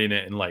rewinding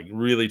it and like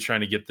really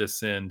trying to get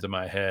this into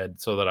my head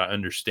so that I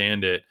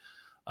understand it,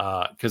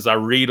 because I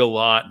read a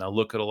lot and I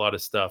look at a lot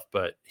of stuff,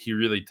 but he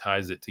really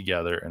ties it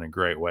together in a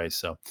great way.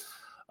 So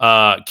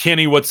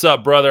Kenny, what's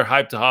up, brother?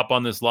 Hyped to hop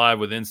on this live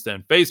with Insta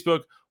and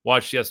Facebook.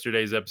 Watched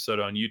yesterday's episode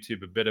on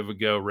YouTube a bit of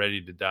ago,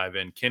 ready to dive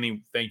in.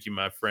 Kenny, thank you,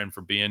 my friend,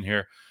 for being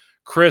here.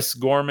 Chris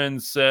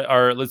Gorman said,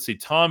 or let's see,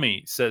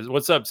 Tommy says,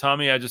 what's up,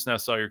 Tommy? I just now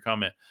saw your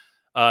comment.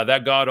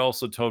 That God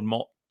also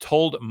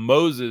told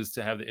Moses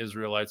to have the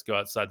Israelites go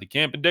outside the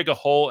camp and dig a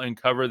hole and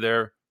cover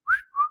their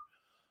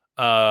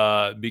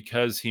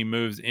because he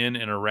moves in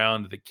and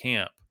around the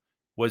camp.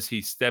 Was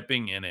he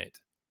stepping in it?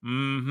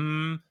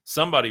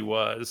 Somebody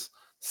was.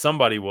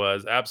 Somebody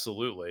was.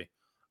 Absolutely.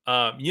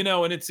 And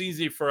it's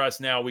easy for us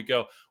now. We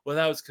go, well,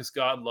 that was because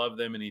God loved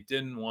them and he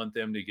didn't want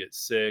them to get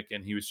sick.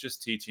 And he was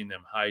just teaching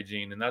them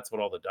hygiene. And that's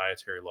what all the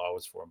dietary law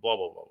was for, and blah,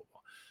 blah, blah, blah,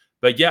 blah.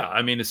 But yeah,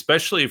 I mean,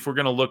 especially if we're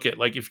going to look at,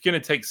 like, if you're going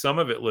to take some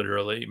of it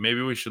literally,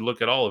 maybe we should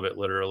look at all of it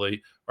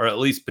literally, or at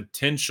least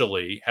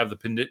potentially have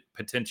the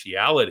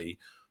potentiality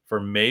for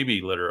maybe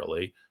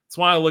literally. That's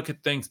why I look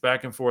at things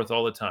back and forth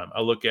all the time.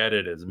 I look at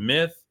it as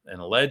myth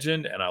and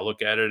legend, and I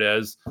look at it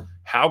as,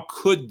 how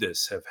could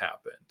this have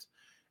happened?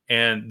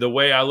 And the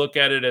way I look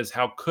at it as,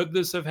 how could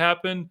this have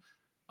happened?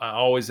 I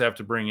always have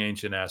to bring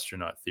ancient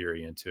astronaut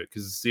theory into it,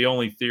 because it's the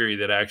only theory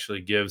that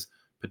actually gives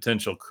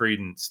potential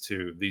credence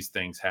to these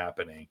things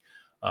happening.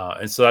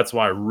 And so that's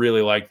why I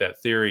really like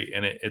that theory.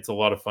 And it's a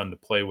lot of fun to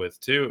play with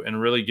too,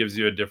 and really gives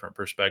you a different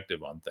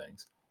perspective on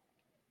things.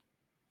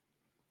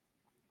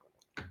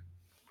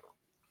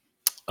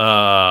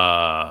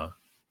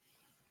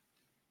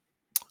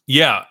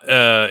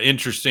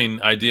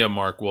 Interesting idea,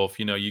 Mark Wolf.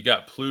 You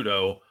got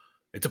Pluto.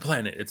 It's a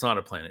planet. It's not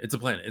a planet. It's a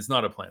planet. It's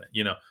not a planet.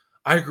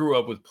 I grew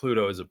up with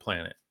Pluto as a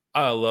planet.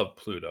 I love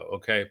Pluto.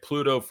 Okay.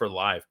 Pluto for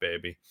life,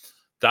 baby.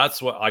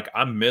 That's what, like,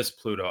 I miss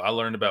Pluto. I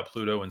learned about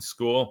Pluto in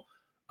school.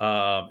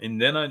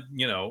 And then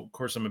of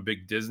course, I'm a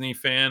big Disney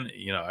fan.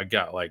 I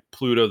got like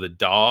Pluto the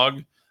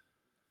dog,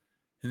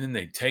 and then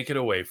they take it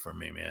away from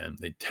me, man.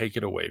 They take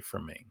it away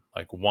from me.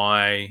 Like,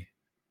 why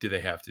do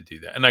they have to do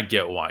that? And I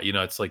get why.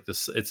 It's like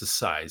this, it's a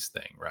size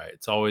thing, right?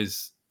 It's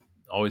always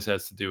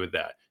has to do with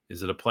that.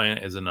 Is it a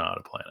planet? Is it not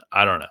a planet?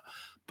 I don't know.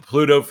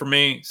 Pluto for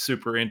me,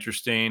 super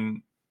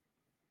interesting.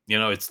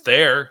 It's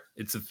there.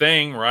 It's a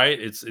thing, right?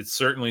 It's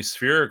certainly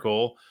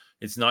spherical.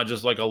 It's not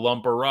just like a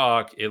lump of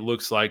rock. It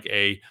looks like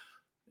a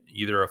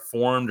either a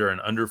formed or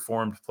an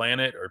underformed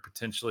planet, or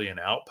potentially an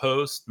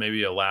outpost,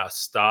 maybe a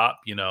last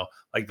stop,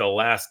 like the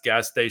last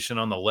gas station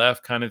on the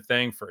left kind of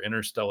thing for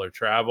interstellar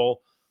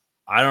travel.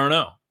 I don't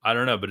know. I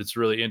don't know, but it's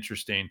really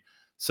interesting.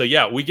 So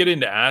yeah, we get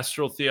into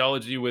astral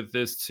theology with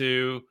this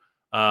too.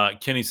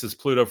 Kenny says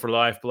Pluto for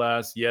life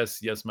blast.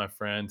 Yes, yes, my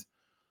friend.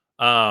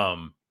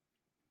 Um,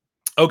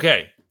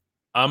 Okay,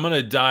 I'm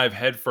gonna dive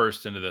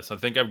headfirst into this. I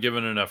think I've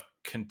given enough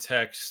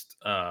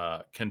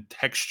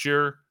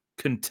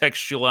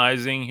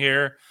contextualizing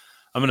here.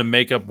 I'm gonna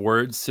make up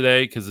words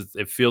today because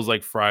it feels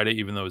like Friday,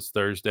 even though it's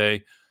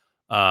Thursday.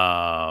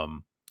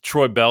 Um,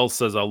 Troy Bell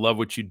says, "I love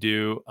what you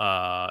do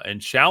and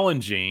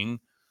challenging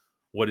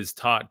what is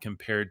taught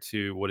compared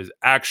to what is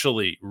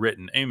actually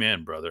written."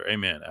 Amen, brother.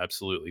 Amen.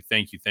 Absolutely.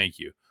 Thank you. Thank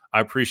you. I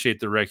appreciate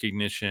the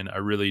recognition. I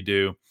really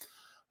do.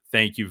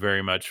 Thank you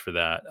very much for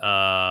that.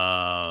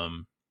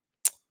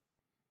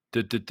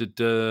 Duh, duh, duh,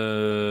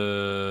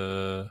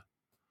 duh.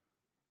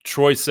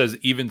 Troy says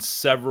even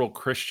several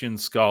Christian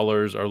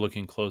scholars are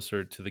looking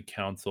closer to the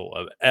Council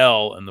of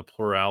El and the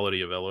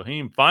plurality of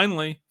Elohim.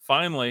 Finally,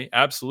 finally,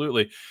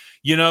 absolutely.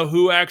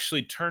 Who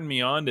actually turned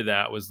me on to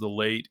that was the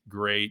late,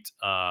 great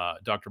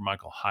Dr.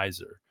 Michael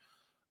Heiser.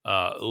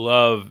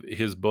 Love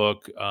his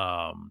book,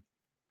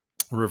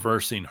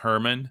 Reversing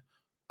Herman.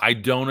 I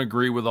don't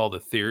agree with all the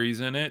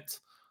theories in it.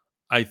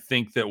 I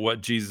think that what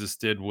Jesus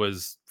did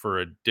was for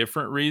a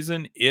different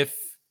reason. If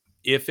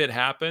it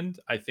happened,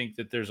 I think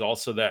that there's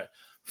also that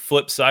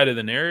flip side of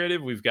the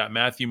narrative. We've got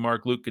Matthew,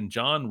 Mark, Luke, and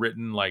John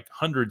written like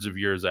hundreds of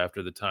years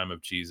after the time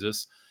of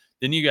Jesus.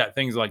 Then you got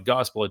things like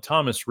Gospel of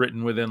Thomas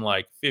written within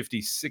like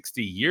 50,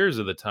 60 years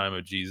of the time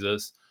of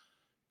Jesus.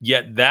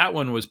 Yet that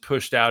one was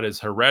pushed out as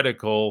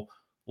heretical,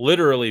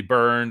 literally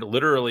burned,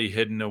 literally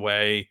hidden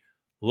away.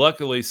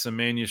 Luckily, some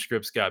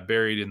manuscripts got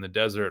buried in the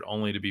desert,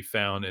 only to be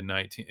found in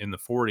the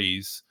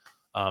 40s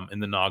in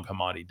the Nag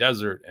Hammadi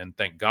Desert. And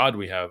thank God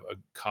we have a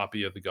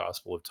copy of the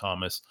Gospel of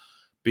Thomas,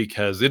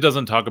 because it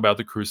doesn't talk about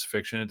the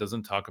crucifixion. It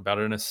doesn't talk about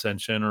an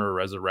ascension or a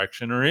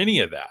resurrection or any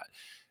of that.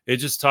 It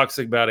just talks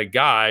about a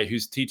guy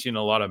who's teaching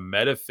a lot of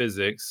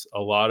metaphysics, a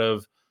lot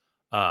of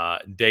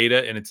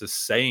data, and it's a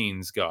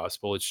sayings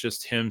gospel. It's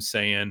just him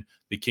saying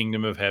the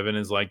kingdom of heaven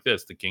is like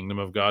this, the kingdom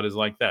of God is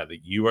like that,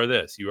 that you are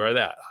this, you are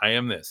that, I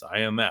am this, I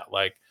am that.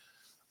 Like,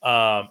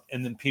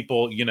 and then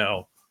people,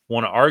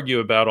 want to argue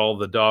about all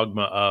the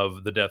dogma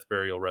of the death,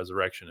 burial,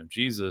 resurrection of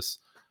Jesus.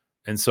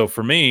 And so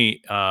for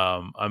me,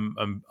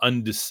 I'm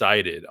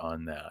undecided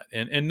on that,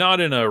 and not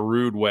in a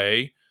rude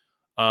way,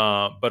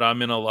 but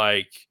I'm in a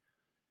like,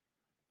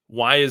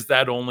 why is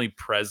that only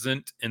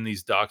present in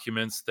these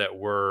documents that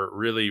were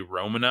really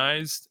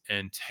Romanized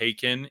and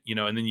taken,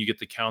 and then you get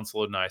the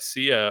Council of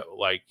Nicaea,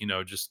 like,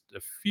 just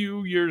a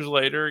few years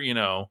later,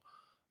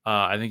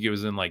 I think it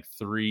was in like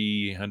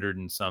 300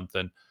 and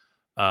something,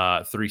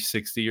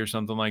 360 or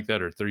something like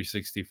that, or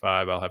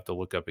 365. I'll have to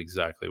look up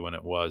exactly when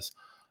it was.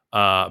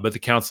 But the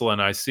Council of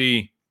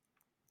Nicaea,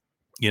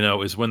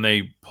 is when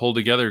they pulled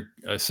together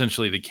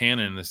essentially the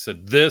canon and they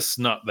said this,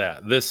 not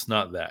that, this,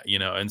 not that,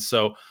 and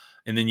so,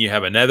 and then you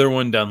have another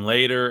one done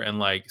later, and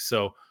like,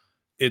 so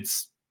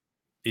it's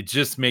it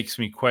just makes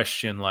me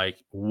question like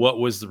what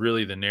was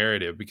really the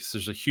narrative, because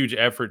there's a huge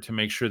effort to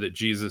make sure that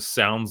Jesus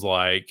sounds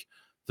like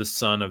the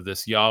son of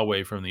this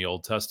Yahweh from the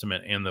Old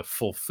Testament and the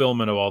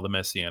fulfillment of all the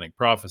messianic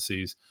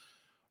prophecies,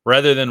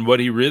 rather than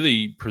what he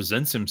really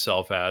presents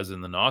himself as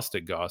in the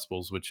Gnostic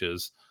Gospels, which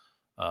is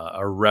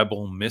a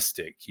rebel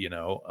mystic.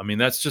 I mean,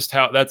 that's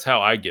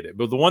how I get it.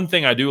 But the one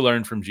thing I do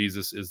learn from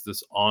Jesus is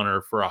this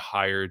honor for a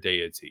higher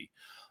deity,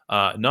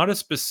 not a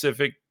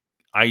specific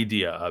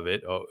idea of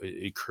it. Oh,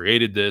 it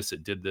created this,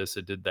 it did this,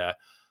 it did that,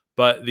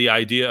 but the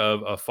idea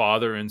of a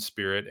father in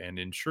spirit and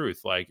in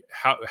truth. Like,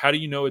 how do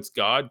you know it's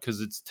God?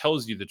 Because it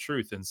tells you the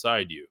truth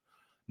inside you,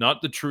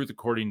 not the truth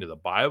according to the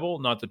Bible,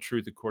 not the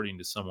truth according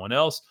to someone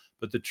else,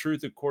 but the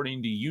truth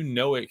according to you.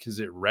 Know it because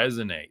it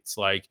resonates.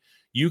 Like,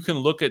 you can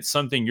look at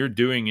something you're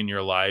doing in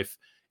your life,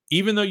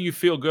 even though you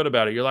feel good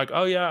about it. You're like,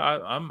 oh yeah,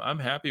 I'm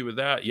happy with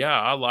that.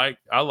 Yeah, I like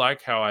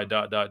how I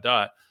dot dot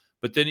dot.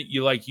 But then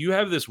you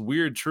have this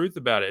weird truth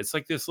about it. It's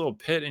like this little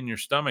pit in your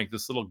stomach,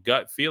 this little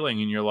gut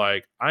feeling, and you're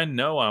like, I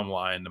know I'm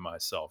lying to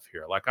myself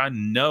here. Like, I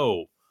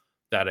know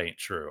that ain't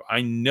true.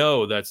 I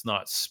know that's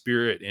not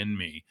spirit in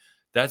me.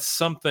 That's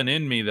something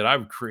in me that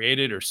I've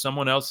created or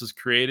someone else has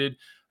created,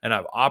 and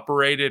I've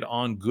operated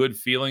on good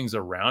feelings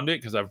around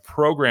it because I've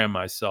programmed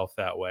myself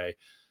that way.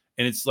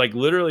 And it's like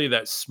literally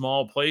that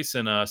small place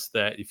in us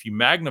that if you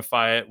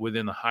magnify it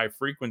within the high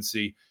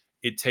frequency,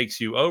 it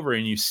takes you over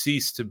and you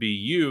cease to be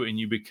you and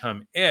you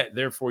become it.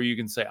 Therefore, you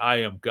can say, I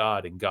am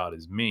God and God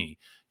is me.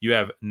 You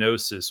have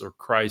gnosis or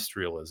Christ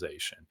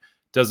realization.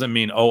 Doesn't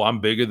mean, oh,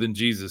 I'm bigger than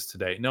Jesus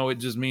today. No, it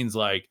just means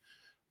like,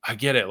 I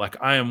get it. Like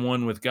I am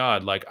one with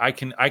God. Like I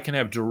can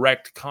have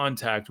direct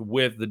contact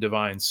with the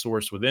divine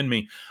source within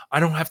me. I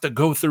don't have to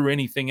go through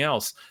anything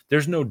else.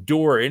 There's no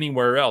door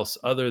anywhere else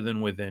other than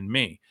within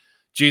me.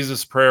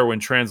 Jesus' prayer, when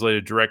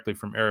translated directly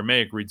from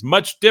Aramaic, reads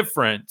much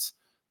different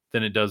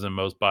than it does in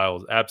most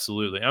Bibles.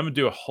 Absolutely. I'm gonna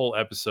do a whole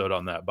episode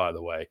on that, by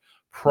the way.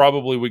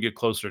 Probably we get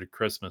closer to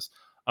Christmas.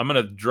 I'm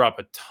gonna drop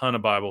a ton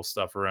of Bible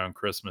stuff around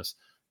Christmas.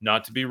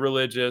 Not to be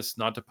religious,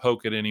 not to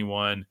poke at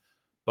anyone,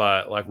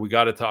 but like we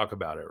got to talk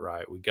about it,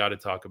 right? We got to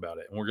talk about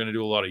it. And we're going to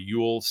do a lot of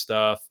Yule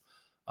stuff.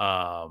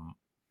 Um,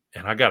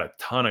 and I got a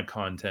ton of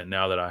content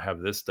now that I have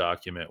this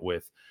document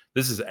with.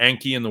 This is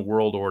Anki in the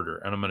World Order,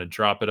 and I'm going to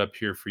drop it up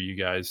here for you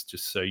guys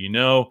just so you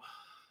know.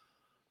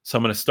 So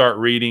I'm going to start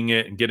reading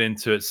it and get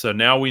into it. So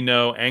now we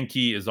know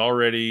Anki is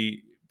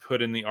already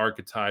put in the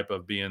archetype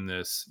of being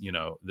this,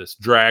 this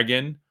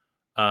dragon.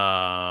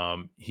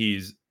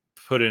 He's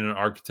put in an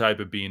archetype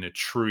of being a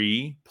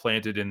tree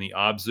planted in the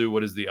Abzu.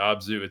 What is the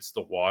Abzu? It's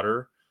the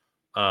water.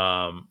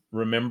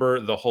 Remember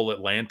the whole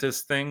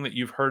Atlantis thing that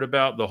you've heard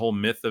about, the whole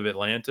myth of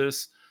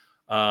Atlantis?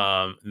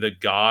 The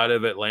god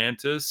of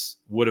Atlantis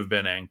would have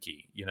been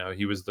Enki.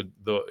 He was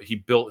he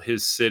built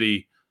his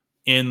city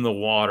in the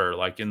water,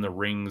 like in the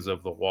rings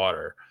of the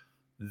water.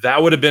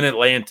 That would have been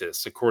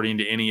Atlantis, according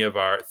to any of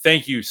our.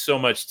 Thank you so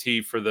much,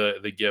 T, for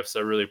the gifts.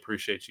 I really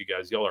appreciate you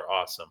guys. Y'all are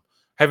awesome.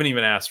 Haven't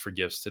even asked for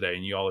gifts today,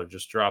 and y'all are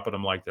just dropping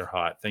them like they're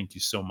hot. Thank you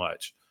so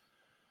much.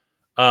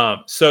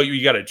 So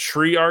you got a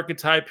tree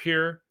archetype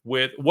here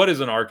with what is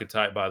an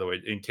archetype, by the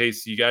way, in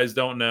case you guys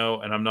don't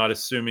know, and I'm not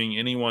assuming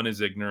anyone is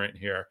ignorant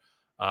here.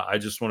 I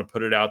just want to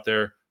put it out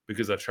there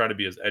because I try to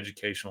be as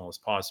educational as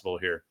possible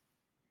here.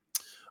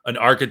 An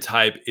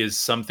archetype is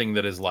something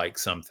that is like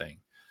something.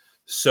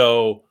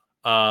 So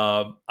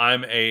what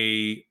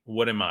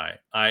am I?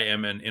 I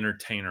am an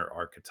entertainer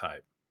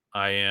archetype.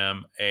 I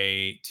am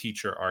a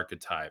teacher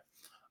archetype.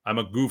 I'm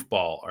a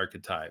goofball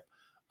archetype.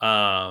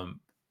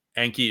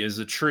 Enki is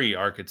a tree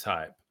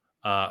archetype.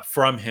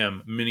 From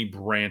him, many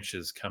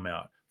branches come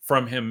out.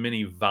 From him,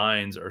 many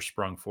vines are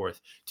sprung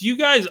forth. Do you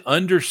guys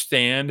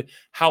understand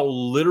how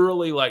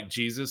literally like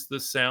Jesus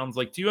this sounds?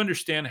 Like, do you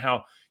understand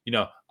how,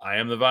 I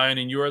am the vine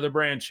and you are the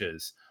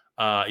branches?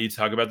 You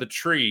talk about the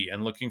tree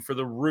and looking for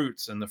the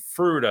roots and the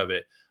fruit of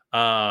it.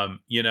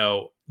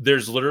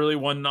 There's literally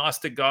one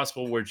Gnostic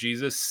gospel where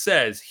Jesus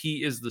says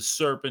he is the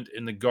serpent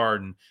in the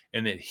garden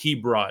and that he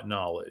brought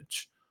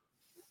knowledge.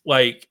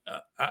 Like,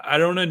 I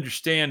don't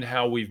understand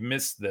how we've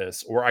missed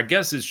this, or I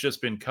guess it's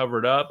just been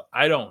covered up.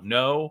 I don't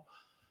know.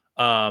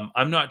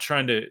 I'm not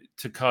trying to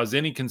cause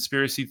any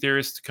conspiracy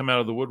theorists to come out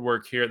of the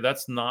woodwork here.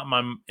 That's not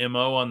my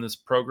MO on this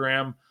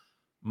program.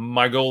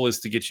 My goal is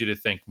to get you to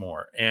think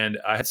more. And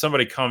I had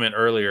somebody comment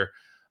earlier,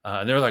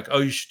 and they're like, "Oh,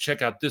 you should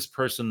check out this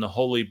person, the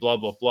holy blah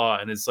blah blah."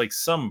 And it's like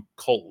some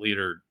cult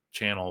leader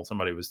channel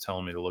somebody was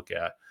telling me to look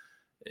at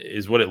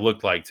is what it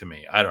looked like to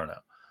me. I don't know.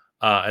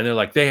 And they're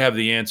like, they have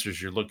the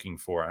answers you're looking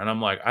for. And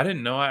I'm like, I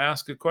didn't know I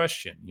asked a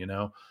question,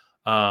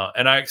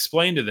 and I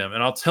explained to them,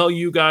 and I'll tell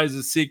you guys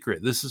a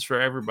secret. This is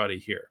for everybody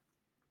here.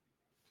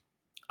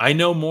 I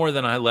know more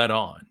than I let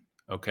on.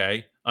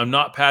 Okay. I'm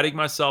not patting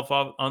myself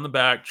on the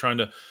back, trying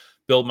to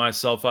build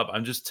myself up.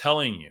 I'm just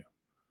telling you,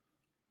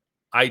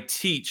 I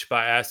teach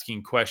by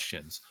asking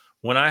questions.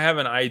 When I have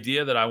an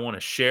idea that I want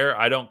to share,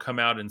 I don't come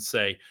out and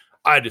say,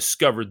 I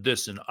discovered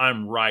this and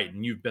I'm right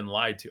and you've been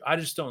lied to. I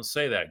just don't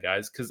say that,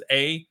 guys, because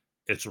A,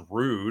 it's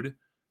rude.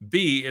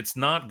 B, it's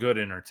not good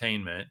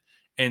entertainment.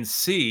 And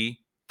C,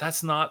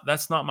 that's not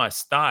my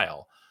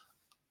style.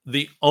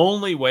 The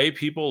only way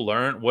people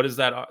learn, what is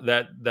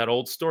that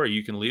old story?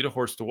 You can lead a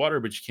horse to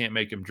water, but you can't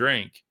make him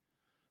drink.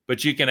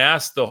 But you can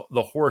ask the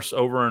horse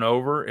over and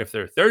over if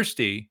they're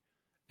thirsty,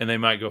 and they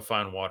might go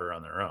find water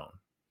on their own.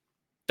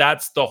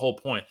 That's the whole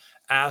point.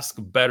 Ask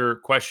better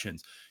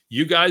questions.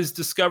 You guys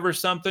discover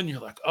something,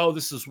 you're like, oh,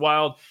 this is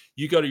wild.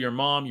 You go to your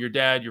mom, your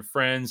dad, your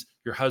friends,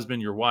 your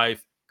husband, your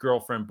wife,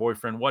 girlfriend,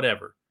 boyfriend,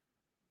 whatever.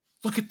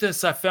 Look at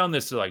this. I found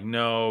this. They're like,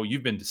 no,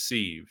 you've been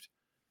deceived.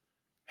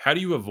 How do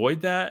you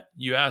avoid that?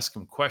 You ask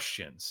them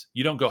questions.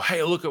 You don't go,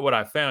 hey, look at what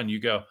I found. You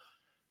go,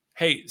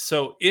 hey,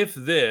 so if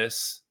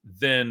this,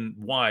 then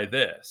why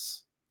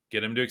this?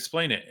 Get them to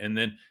explain it. And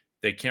then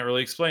they can't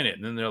really explain it.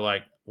 And then they're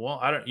like, well,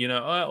 I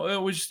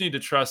don't, we just need to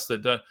trust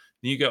that. And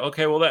you go,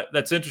 okay, well,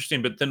 that's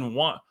interesting. But then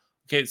what?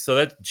 Okay, so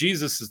that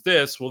Jesus is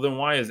this. Well, then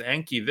why is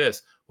Enki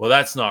this? Well,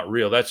 that's not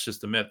real. That's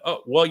just a myth.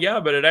 Oh, well, yeah,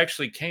 but it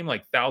actually came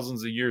like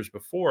thousands of years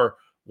before.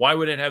 Why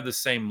would it have the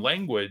same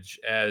language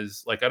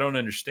as, like, I don't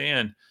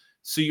understand.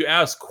 So you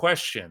ask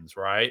questions,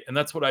 right? And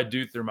that's what I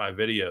do through my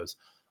videos.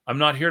 I'm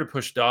not here to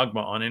push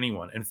dogma on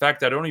anyone. In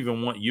fact, I don't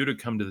even want you to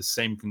come to the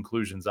same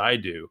conclusions I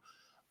do.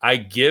 I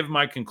give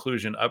my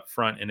conclusion up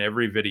front in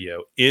every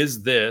video.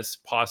 Is this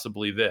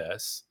possibly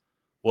this?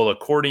 Well,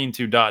 according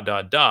to dot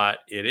dot dot,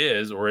 it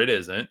is or it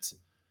isn't.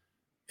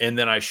 And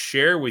then I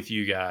share with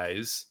you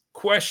guys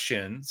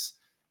questions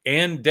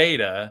and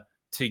data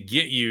to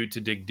get you to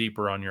dig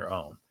deeper on your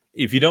own.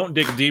 If you don't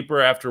dig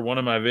deeper after one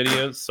of my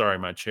videos, sorry,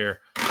 my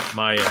chair,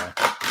 my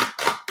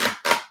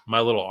my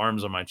little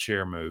arms on my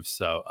chair move.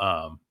 So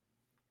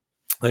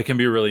that can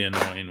be really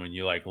annoying when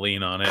you like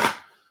lean on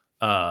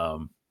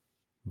it.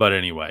 But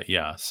anyway,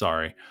 yeah,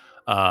 sorry.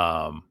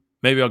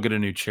 Maybe I'll get a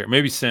new chair.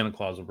 Maybe Santa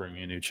Claus will bring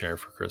me a new chair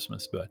for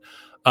Christmas. But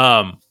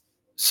um,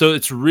 so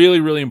it's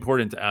really, really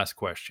important to ask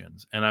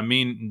questions. And I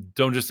mean,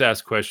 don't just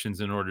ask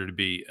questions in order to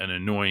be an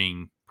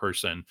annoying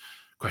person.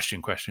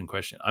 Question, question,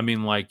 question. I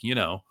mean, like,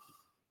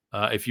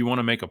 if you want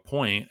to make a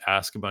point,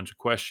 ask a bunch of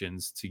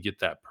questions to get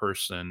that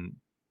person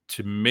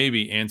to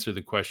maybe answer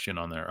the question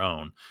on their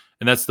own.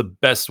 And that's the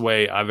best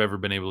way I've ever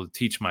been able to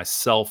teach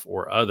myself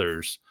or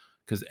others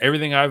because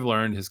everything I've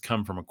learned has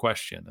come from a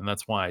question. And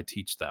that's why I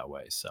teach that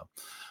way. So,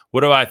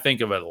 what do I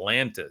think of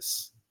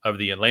Atlantis, of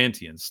the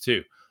Atlanteans,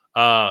 too?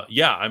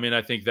 Yeah, I mean,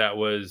 I think that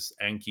was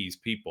Enki's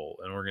people,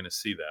 and we're going to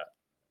see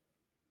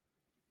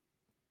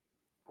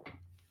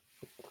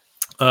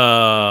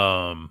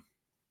that.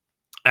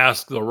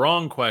 Ask the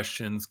wrong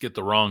questions, get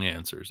the wrong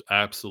answers.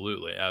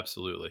 Absolutely,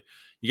 absolutely.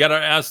 You got to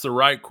ask the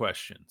right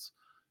questions.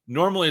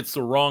 Normally, it's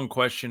the wrong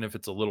question if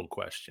it's a little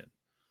question.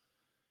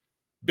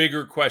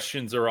 Bigger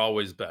questions are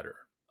always better.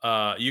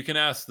 You can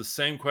ask the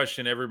same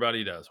question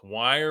everybody does.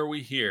 Why are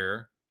we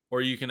here? Or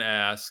you can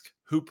ask,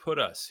 who put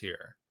us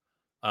here?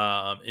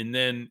 And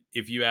then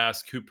if you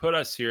ask who put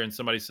us here and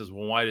somebody says,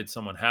 well, why did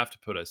someone have to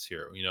put us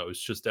here? It's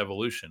just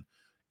evolution.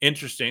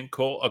 Interesting.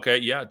 Cool. Okay.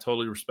 Yeah,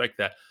 totally respect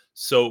that.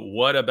 So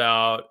what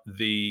about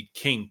the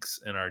kinks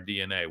in our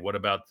DNA? What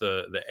about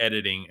the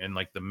editing and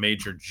like the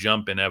major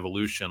jump in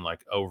evolution,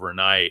 like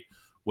overnight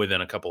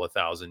within a couple of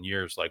thousand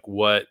years?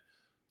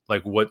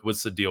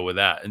 What's the deal with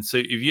that? And so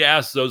if you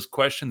ask those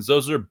questions,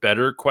 those are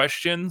better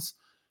questions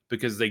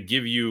because they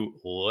give you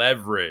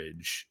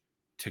leverage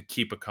to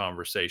keep a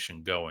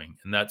conversation going.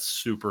 And that's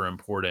super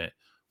important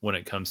when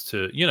it comes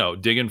to,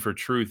 digging for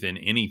truth in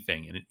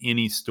anything, in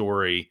any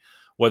story,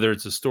 whether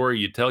it's a story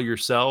you tell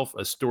yourself,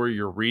 a story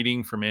you're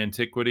reading from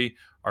antiquity,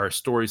 or a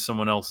story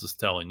someone else is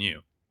telling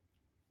you.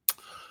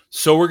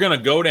 So we're going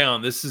to go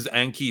down. This is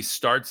Anki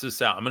starts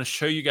this out. I'm going to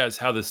show you guys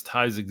how this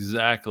ties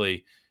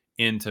exactly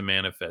into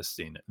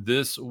manifesting.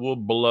 This will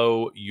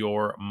blow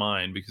your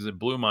mind because it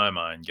blew my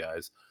mind,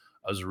 guys.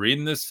 I was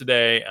reading this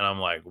today and I'm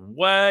like,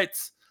 what?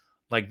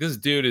 Like this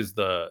dude is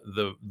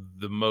the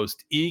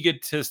most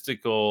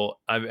egotistical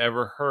I've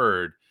ever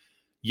heard.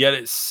 Yet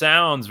it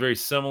sounds very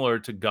similar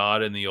to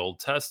God in the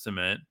Old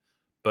Testament.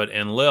 But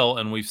Enlil,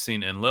 and we've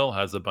seen Enlil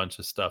has a bunch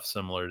of stuff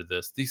similar to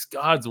this. These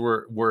gods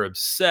were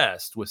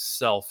obsessed with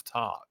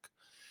self-talk.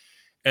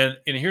 And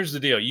here's the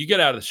deal. You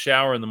get out of the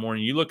shower in the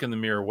morning, you look in the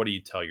mirror, what do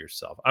you tell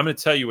yourself? I'm going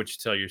to tell you what you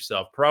tell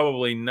yourself.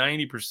 Probably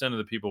 90% of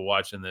the people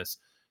watching this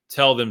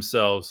tell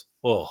themselves,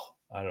 oh,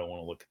 I don't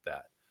want to look at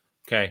that.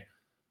 Okay.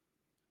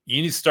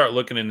 You need to start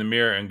looking in the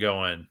mirror and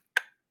going,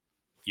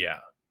 yeah,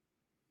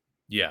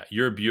 yeah,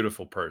 you're a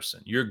beautiful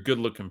person. You're a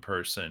good-looking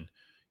person.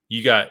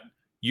 You got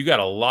you got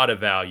a lot of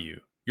value.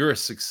 You're a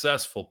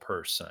successful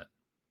person.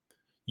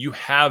 You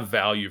have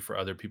value for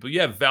other people. You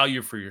have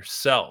value for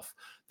yourself.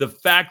 The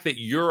fact that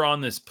you're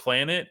on this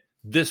planet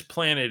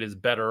is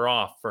better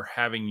off for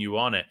having you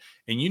on it.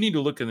 And you need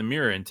to look in the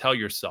mirror and tell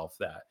yourself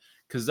that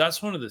because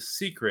that's one of the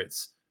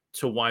secrets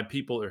to why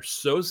people are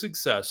so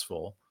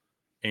successful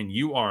and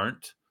you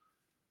aren't,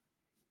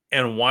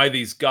 and why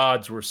these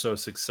gods were so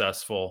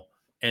successful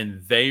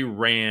and they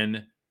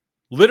ran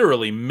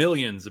literally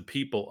millions of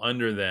people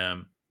under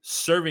them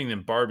serving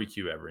them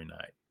barbecue every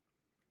night.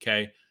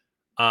 Okay.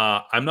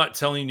 I'm not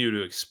telling you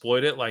to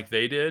exploit it like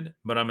they did,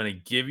 but I'm going to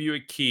give you a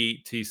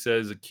key. T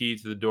says a key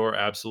to the door.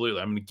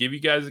 Absolutely. I'm going to give you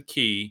guys a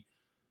key.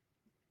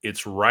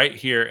 It's right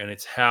here, and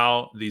it's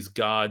how these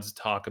gods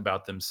talk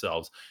about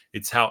themselves.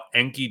 It's how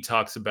Enki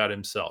talks about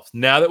himself.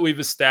 Now that we've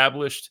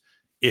established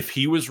if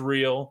he was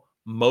real,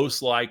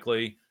 most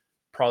likely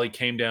probably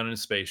came down in a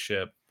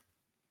spaceship,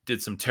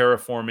 did some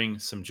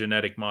terraforming, some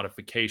genetic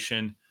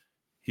modification.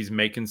 He's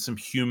making some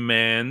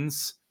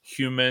humans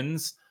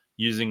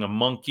using a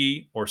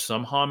monkey or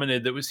some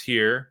hominid that was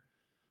here.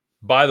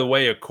 By the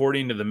way,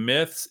 according to the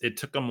myths, it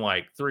took them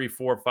like 3,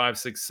 4, 5,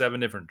 6, 7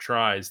 different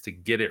tries to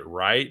get it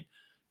right. In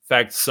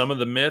fact, some of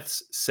the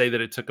myths say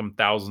that it took them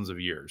thousands of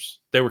years.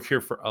 They were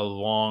here for a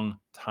long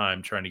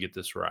time trying to get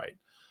this right,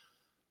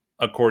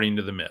 according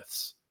to the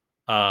myths.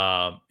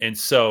 And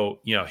so,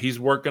 he's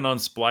working on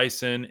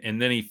splicing,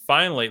 and then he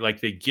finally,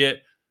 like, they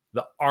get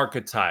the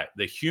archetype,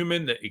 the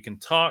human that it can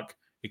talk,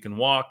 it can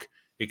walk,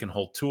 it can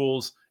hold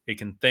tools, it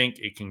can think,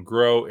 it can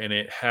grow, and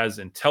it has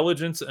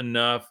intelligence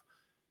enough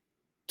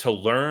to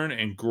learn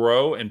and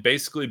grow and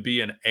basically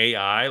be an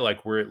AI,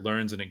 like where it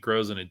learns and it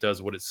grows and it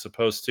does what it's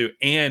supposed to,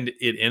 and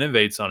it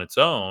innovates on its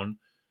own,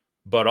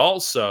 but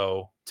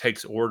also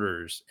takes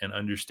orders and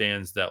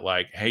understands that,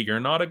 like, hey, you're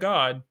not a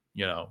god,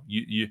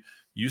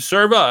 you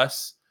serve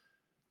us.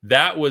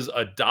 That was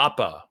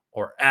Adapa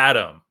or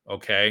Adam.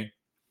 Okay.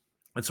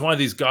 That's why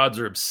these gods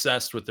are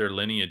obsessed with their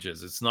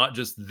lineages. It's not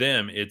just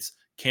them, it's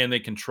can they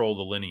control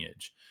the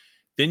lineage?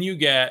 Then you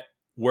get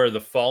where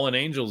the fallen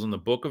angels in the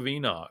book of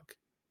Enoch,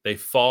 they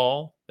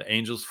fall, the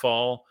angels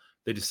fall,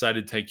 they decide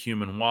to take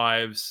human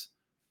wives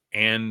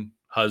and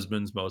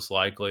husbands, most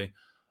likely.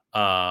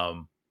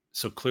 Um,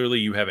 so clearly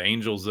you have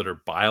angels that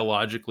are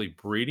biologically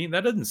breeding.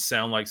 That doesn't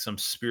sound like some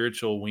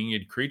spiritual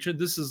winged creature.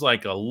 This is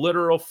like a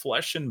literal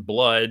flesh and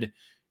blood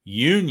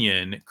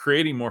union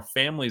creating more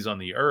families on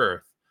the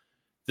earth.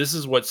 This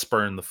is what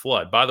spurned the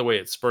flood. By the way,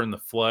 it spurned the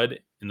flood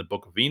in the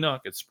book of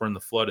Enoch. It spurned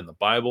the flood in the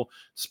Bible,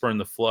 spurned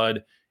the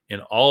flood in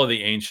all of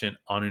the ancient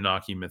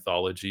Anunnaki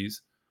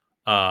mythologies.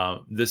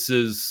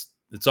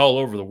 It's all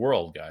over the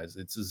world, guys.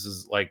 This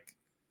is like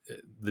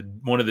the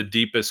one of the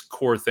deepest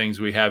core things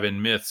we have in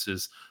myths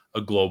is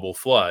a global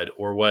flood,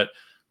 or what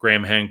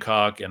Graham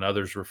Hancock and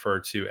others refer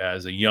to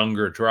as a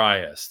younger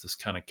Dryas, this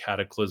kind of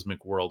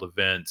cataclysmic world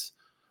event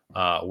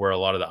where a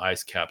lot of the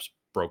ice caps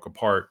broke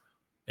apart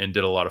and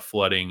did a lot of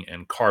flooding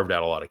and carved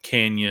out a lot of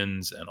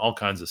canyons and all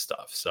kinds of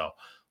stuff. So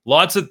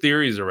lots of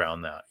theories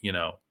around that,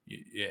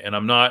 and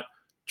I'm not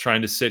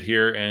trying to sit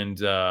here and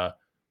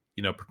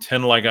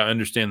pretend like I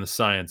understand the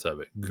science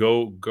of it.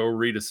 Go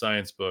read a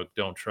science book.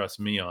 Don't trust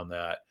me on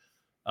that.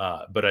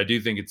 But I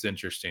do think it's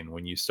interesting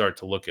when you start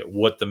to look at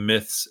what the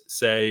myths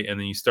say, and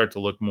then you start to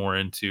look more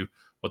into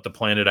what the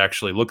planet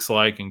actually looks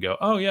like and go,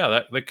 oh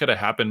yeah, that could have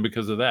happened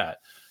because of that.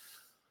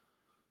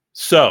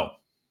 So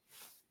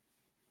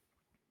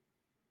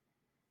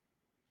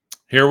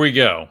here we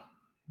go.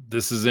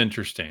 This is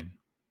interesting.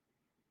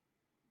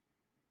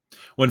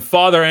 When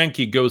Father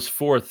Anki goes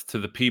forth to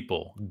the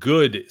people,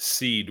 good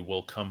seed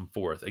will come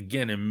forth.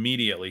 Again,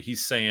 immediately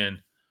he's saying,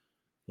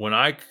 when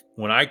I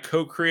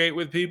co-create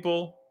with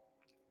people,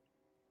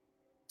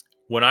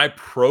 when I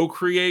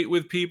procreate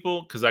with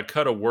people, because I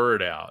cut a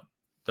word out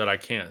that I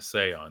can't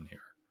say on here.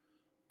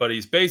 But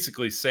he's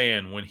basically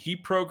saying when he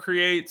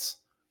procreates,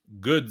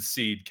 good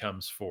seed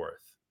comes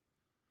forth.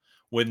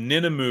 When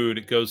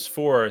Ninamud goes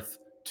forth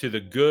to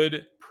the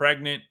good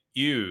pregnant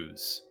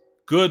ewes,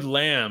 good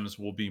lambs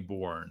will be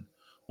born.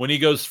 When he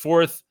goes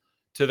forth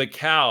to the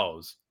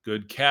cows,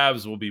 good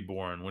calves will be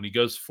born. When he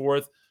goes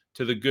forth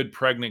to the good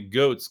pregnant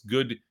goats,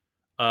 good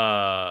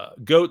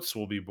goats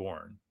will be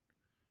born.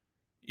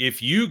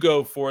 If you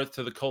go forth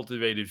to the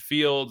cultivated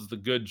fields, the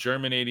good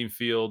germinating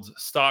fields,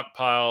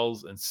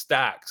 stockpiles and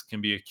stacks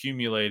can be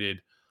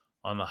accumulated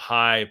on the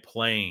high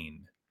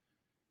plain.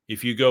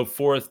 If you go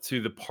forth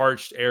to the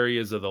parched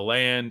areas of the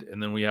land,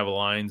 and then we have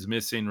lines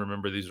missing.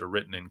 Remember, these are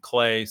written in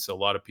clay, so a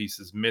lot of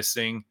pieces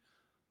missing.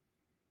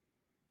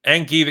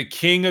 Enki, the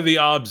king of the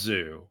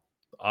Abzu.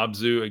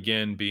 Abzu,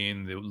 again,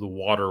 being the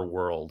water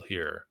world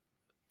here.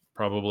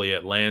 Probably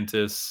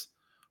Atlantis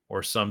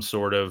or some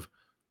sort of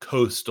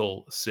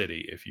coastal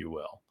city, if you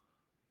will.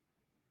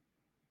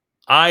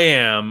 I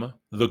am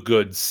the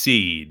good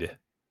seed.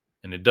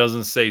 And it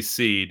doesn't say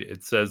seed,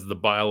 it says the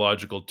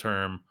biological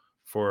term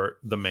for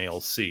the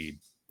male seed.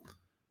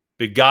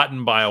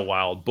 Begotten by a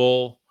wild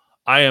bull,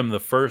 I am the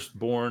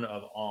firstborn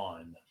of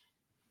On.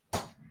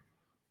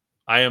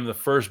 I am the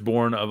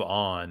firstborn of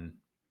On.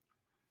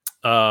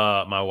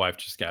 My wife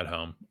just got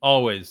home.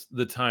 Always,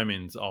 the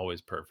timing's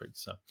always perfect.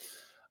 So,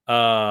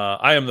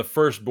 I am the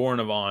firstborn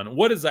of On.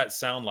 What does that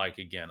sound like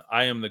again?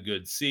 I am the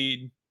good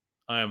seed.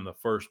 I am the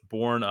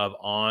firstborn of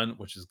On,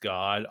 which is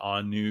God,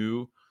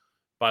 Anu.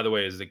 By the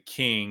way, as a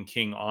king,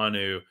 King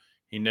Anu,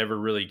 he never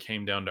really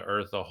came down to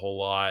earth a whole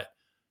lot.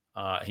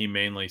 He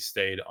mainly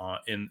stayed on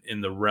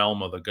in the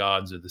realm of the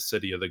gods or the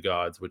city of the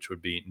gods, which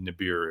would be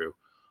Nibiru.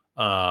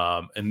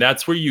 And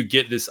that's where you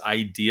get this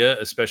idea,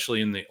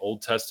 especially in the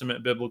Old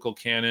Testament biblical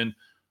canon,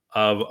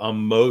 of a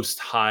most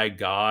high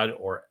God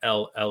or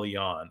El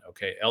Elyon.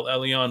 Okay. El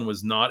Elyon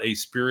was not a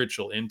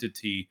spiritual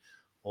entity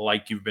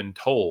like you've been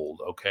told.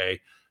 Okay.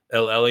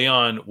 El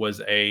Elyon was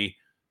a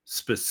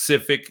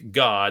specific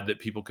God that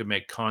people could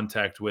make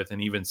contact with,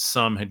 and even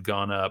some had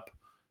gone up,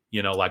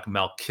 like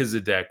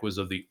Melchizedek was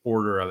of the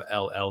order of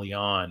El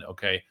Elyon.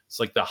 Okay. It's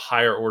like the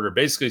higher order,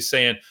 basically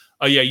saying,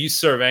 oh, yeah, you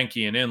serve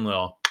Enki and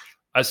Enlil.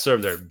 I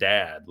serve their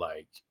dad.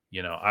 Like,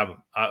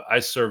 I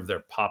serve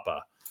their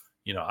papa.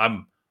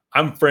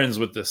 I'm friends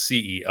with the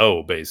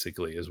CEO,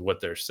 basically, is what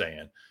they're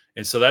saying.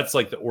 And so that's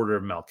like the order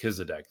of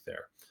Melchizedek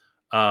there.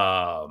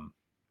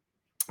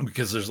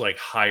 Because there's like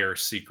higher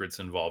secrets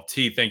involved.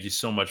 T, thank you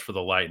so much for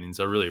the lightnings.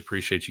 I really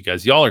appreciate you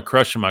guys. Y'all are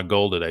crushing my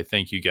goal today.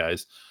 Thank you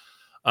guys.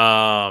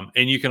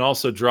 And you can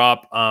also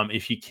drop,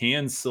 if you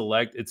can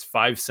select, it's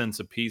 5 cents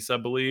a piece, I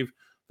believe.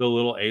 The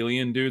little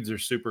alien dudes are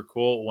super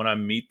cool. When I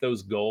meet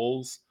those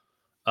goals,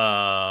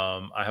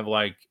 I have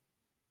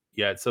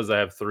it says I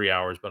have 3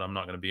 hours, but I'm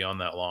not going to be on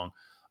that long.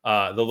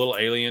 The little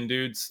alien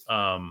dudes,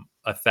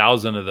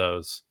 1,000 of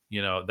those,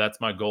 that's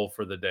my goal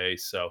for the day.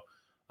 So,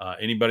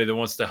 anybody that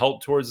wants to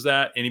help towards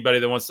that, anybody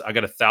that wants I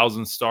got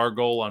 1,000-star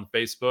goal on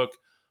Facebook.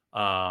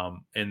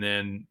 And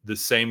then the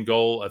same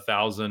goal,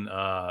 1,000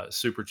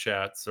 super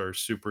chats or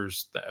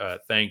supers,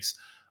 thanks.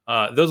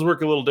 Those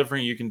work a little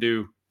different. You can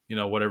do,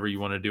 whatever you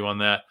want to do on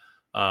that.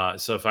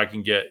 So if I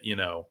can get,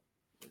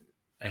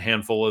 a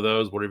handful of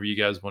those, whatever you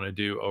guys want to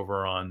do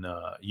over on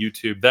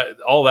YouTube. That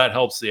all that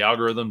helps the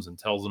algorithms and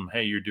tells them,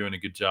 hey, you're doing a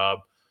good job.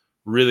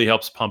 Really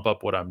helps pump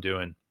up what I'm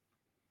doing.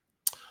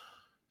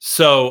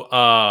 So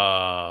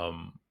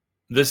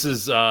this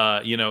is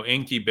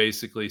Inky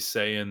basically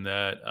saying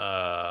that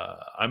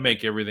I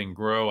make everything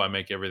grow, I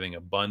make everything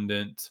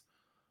abundant.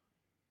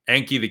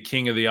 Enki, the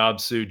king of the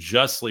Absu,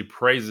 justly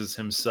praises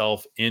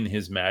himself in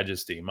his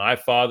majesty. My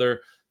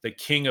father, the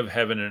king of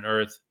heaven and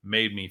earth,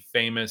 made me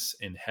famous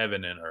in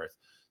heaven and earth.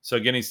 So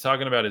again, he's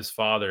talking about his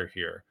father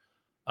here.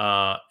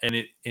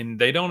 And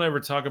they don't ever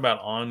talk about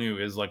Anu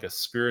as like a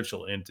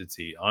spiritual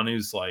entity.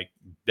 Anu's like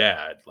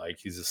dad, like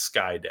he's a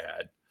sky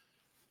dad.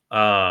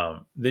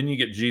 Then you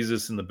get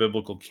Jesus in the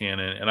biblical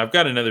canon, and I've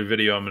got another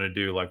video I'm going to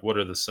do, like what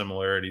are the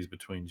similarities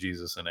between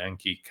Jesus and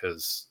Enki,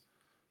 because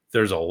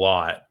there's a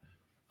lot.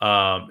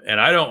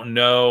 And I don't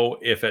know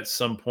if at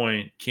some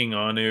point King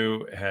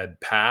Anu had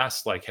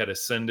passed, like had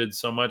ascended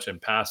so much and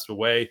passed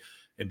away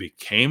and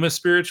became a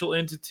spiritual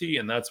entity.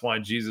 And that's why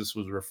Jesus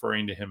was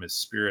referring to him as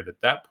spirit at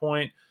that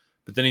point.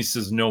 But then he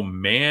says, no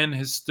man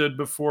has stood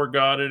before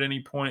God at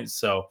any point.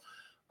 So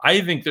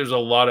I think there's a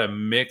lot of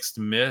mixed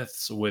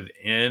myths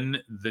within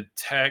the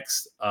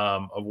text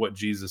of what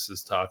Jesus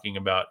is talking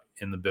about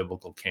in the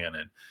biblical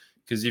canon.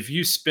 Because if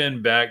you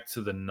spin back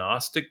to the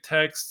Gnostic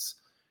texts,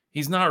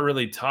 he's not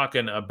really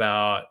talking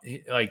about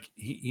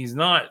he's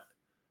not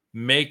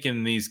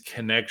making these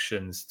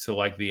connections to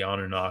like the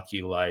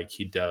Anunnaki like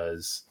he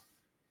does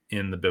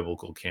in the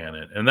biblical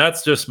canon. And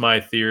that's just my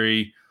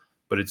theory,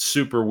 but it's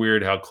super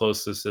weird how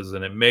close this is.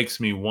 And it makes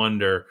me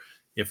wonder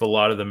if a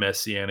lot of the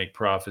messianic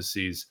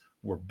prophecies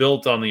were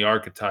built on the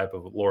archetype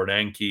of Lord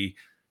Enki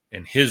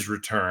and his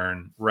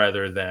return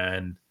rather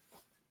than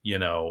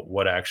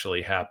what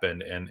actually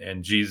happened.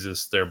 And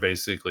Jesus, they're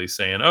basically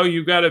saying, oh,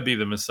 you got to be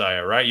the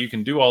Messiah, right? You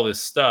can do all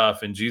this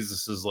stuff. And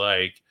Jesus is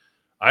like,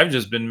 I've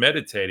just been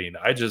meditating.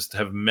 I just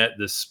have met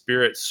the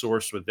spirit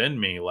source within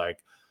me. Like,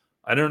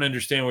 I don't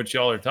understand what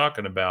y'all are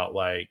talking about.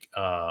 Like,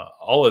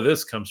 all of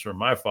this comes from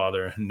my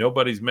father, and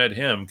nobody's met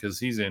him because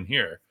he's in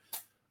here.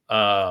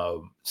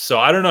 So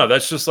I don't know.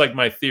 That's just like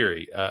my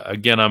theory.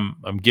 Again,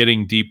 I'm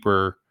getting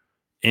deeper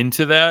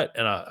into that,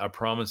 and I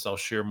promise I'll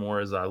share more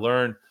as I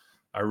learn.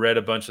 I read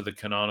a bunch of the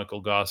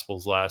canonical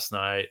gospels last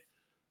night,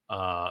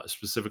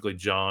 specifically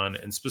John,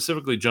 and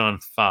specifically John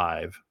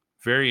 5.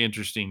 Very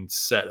interesting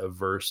set of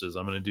verses.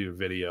 I'm going to do a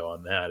video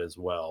on that as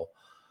well.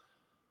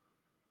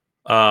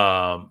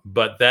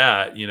 But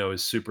that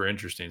is super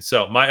interesting.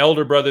 So my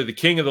elder brother, the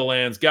king of the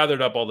lands,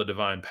 gathered up all the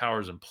divine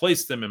powers and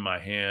placed them in my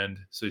hand.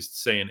 So he's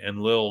saying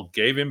Enlil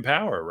gave him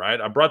power,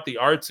 right? I brought the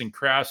arts and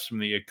crafts from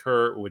the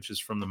Akur, which is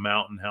from the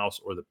mountain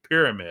house or the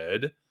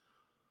pyramid,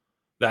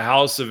 the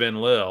house of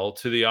Enlil,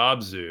 to the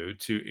Abzu,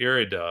 to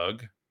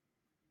Iridug.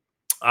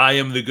 I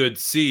am the good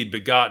seed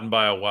begotten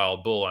by a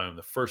wild bull. I am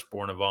the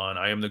firstborn of On.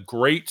 I am the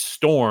great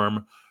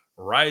storm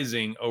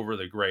rising over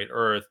the great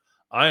earth.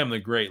 I am the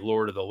great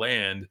Lord of the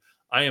land.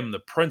 I am the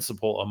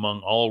principal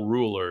among all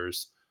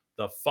rulers,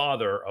 the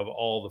father of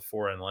all the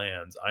foreign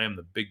lands. I am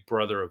the big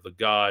brother of the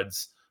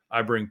gods.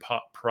 I bring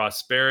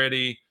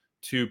prosperity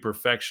to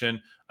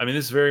perfection. I mean,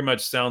 this very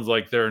much sounds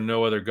like there are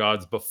no other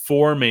gods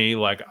before me.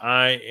 Like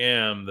I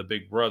am the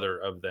big brother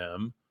of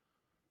them.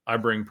 I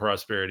bring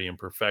prosperity and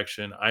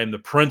perfection. I am the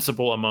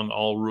principal among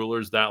all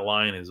rulers. That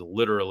line is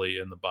literally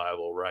in the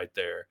Bible right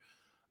there.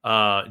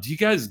 Do you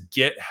guys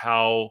get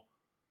how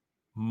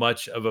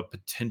much of a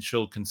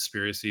potential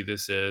conspiracy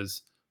this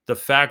is? The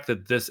fact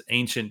that this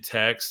ancient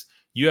text,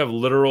 you have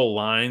literal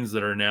lines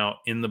that are now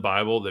in the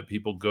Bible that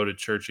people go to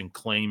church and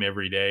claim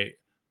every day.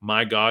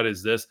 My God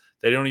is this.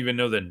 They don't even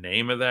know the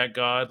name of that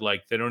God.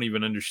 Like they don't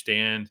even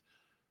understand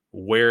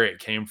where it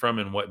came from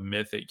and what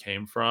myth it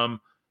came from.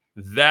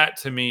 That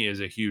to me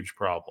is a huge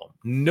problem.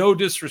 No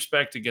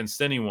disrespect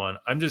against anyone.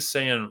 I'm just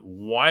saying,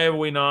 why have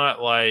we not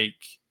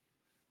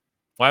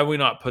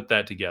put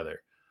that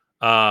together?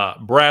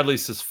 Bradley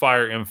says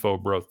fire info,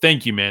 bro.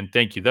 Thank you, man.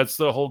 Thank you. That's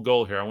the whole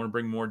goal here. I want to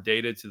bring more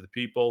data to the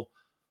people.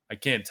 I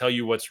can't tell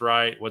you what's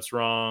right, what's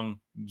wrong.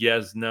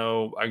 Yes,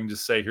 no. I can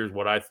just say, here's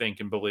what I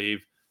think and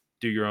believe.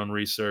 Do your own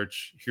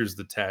research. Here's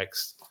the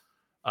text.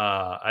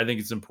 I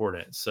think it's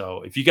important.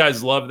 So if you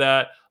guys love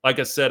that, like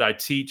I said, I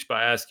teach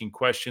by asking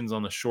questions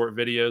on the short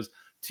videos,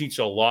 teach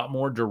a lot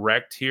more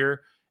direct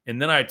here.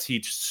 And then I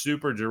teach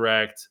super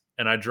direct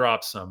and I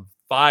drop some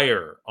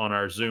fire on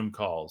our Zoom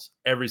calls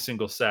every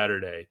single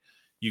Saturday.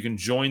 You can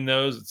join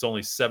those. It's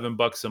only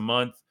 $7 a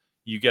month.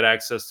 You get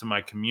access to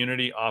my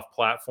community off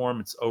platform.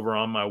 It's over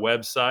on my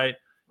website.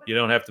 You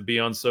don't have to be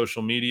on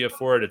social media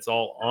for it. It's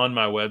all on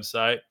my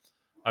website.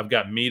 I've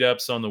got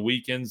meetups on the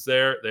weekends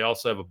there. They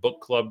also have a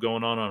book club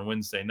going on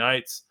Wednesday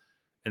nights.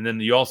 And then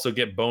you also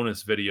get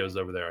bonus videos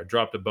over there. I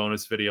dropped a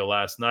bonus video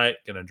last night,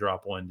 going to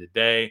drop one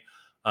today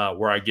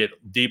where I get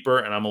deeper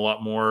and I'm a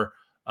lot more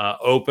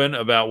open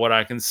about what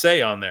I can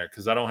say on there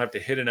because I don't have to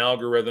hit an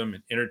algorithm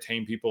and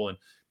entertain people and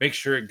make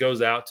sure it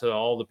goes out to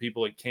all the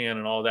people it can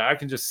and all that. I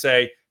can just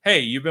say, hey,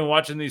 you've been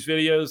watching these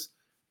videos.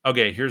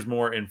 Okay, here's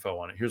more info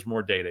on it. Here's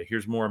more data.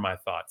 Here's more of my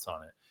thoughts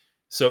on it.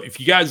 So if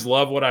you guys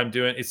love what I'm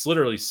doing, it's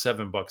literally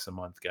 $7 a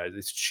month, guys.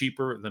 It's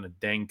cheaper than a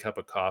dang cup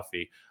of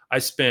coffee. I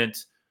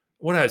spent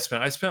what did I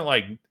spend? I spent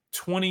like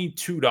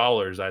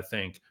 $22, I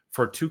think,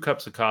 for 2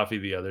 cups of coffee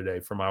the other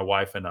day for my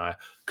wife and I,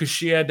 because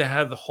she had to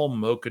have the whole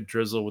mocha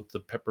drizzle with the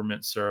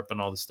peppermint syrup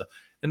and all this stuff.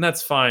 And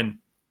that's fine.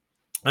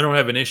 I don't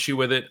have an issue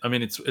with it. I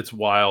mean, it's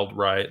wild,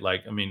 right?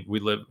 Like, I mean,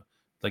 we live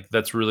like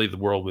that's really the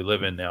world we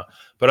live in now.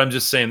 But I'm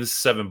just saying this is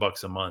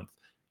 $7 a month.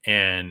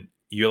 And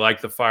you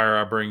like the fire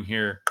I bring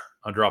here,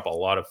 I'll drop a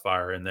lot of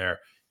fire in there.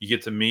 You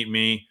get to meet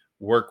me,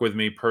 work with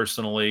me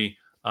personally,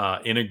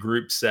 in a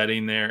group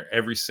setting there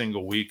every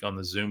single week on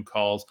the Zoom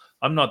calls.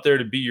 I'm not there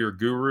to be your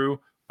guru,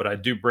 but I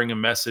do bring a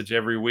message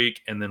every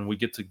week, and then we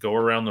get to go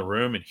around the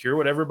room and hear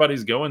what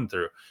everybody's going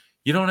through.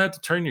 You don't have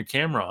to turn your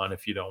camera on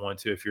if you don't want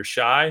to. If you're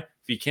shy,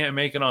 if you can't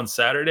make it on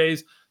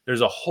Saturdays,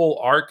 there's a whole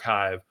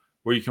archive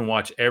where you can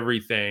watch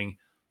everything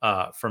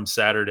from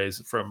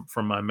Saturdays,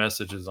 from my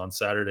messages on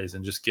Saturdays,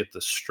 and just get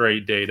the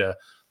straight data,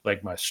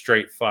 like my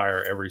straight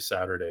fire every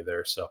Saturday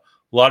there. So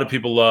a lot of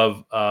people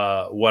love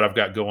what I've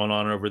got going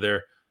on over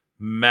there.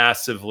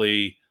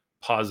 Massively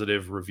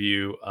positive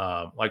review.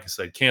 Like I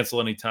said,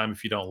 cancel anytime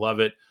if you don't love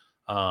it.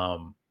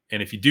 And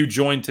if you do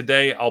join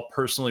today, I'll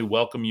personally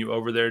welcome you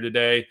over there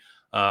today.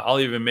 I'll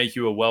even make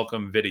you a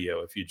welcome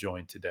video if you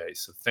join today.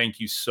 So thank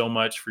you so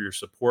much for your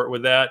support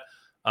with that.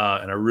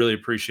 And I really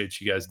appreciate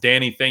you guys.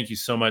 Danny, thank you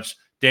so much.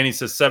 Danny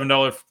says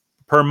 $7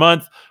 per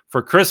month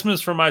for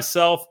Christmas for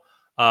myself.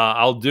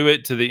 I'll do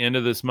it to the end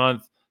of this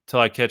month till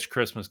I catch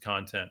Christmas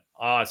content.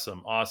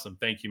 Awesome. Awesome.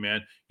 Thank you,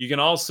 man. You can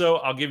also,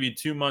 I'll give you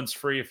 2 months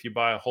free if you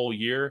buy a whole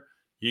year.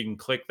 You can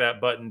click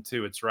that button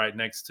too. It's right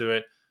next to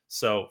it.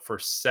 So for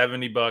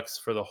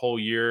 $70 for the whole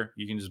year,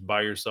 you can just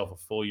buy yourself a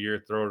full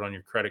year, throw it on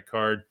your credit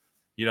card.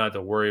 You don't have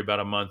to worry about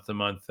a month to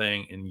month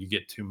thing, and you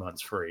get 2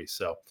 months free.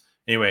 So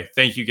anyway,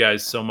 thank you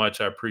guys so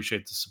much. I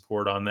appreciate the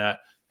support on that,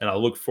 and I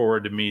look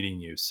forward to meeting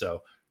you.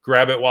 So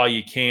grab it while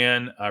you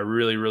can. I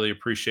really, really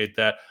appreciate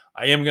that.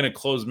 I am going to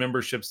close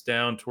memberships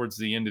down towards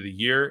the end of the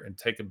year and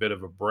take a bit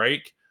of a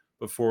break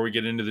before we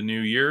get into the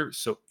new year.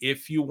 So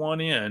if you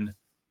want in,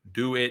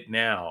 do it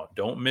now.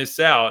 Don't miss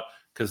out,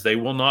 because they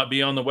will not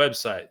be on the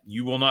website.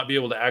 You will not be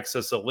able to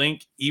access a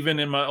link. Even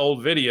in my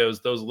old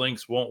videos, those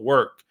links won't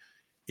work.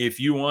 If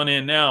you want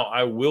in now,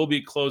 I will be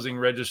closing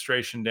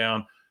registration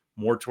down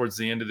more towards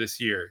the end of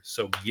this year.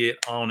 So get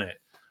on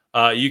it.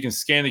 You can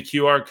scan the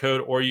QR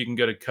code, or you can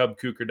go to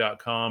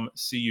cubkuker.com,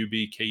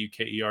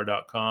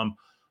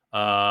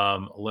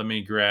 cubkuker.com. Let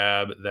me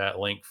grab that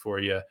link for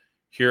you.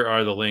 Here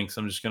are the links.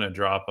 I'm just going to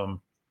drop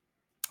them.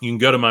 You can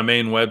go to my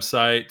main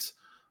website,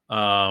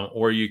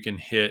 or you can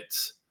hit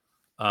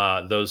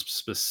those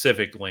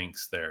specific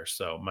links there.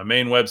 So my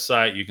main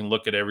website, you can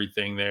look at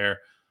everything there.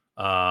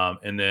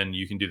 And then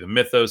you can do the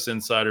Mythos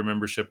Insider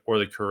membership or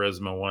the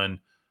Charisma one.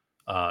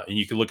 And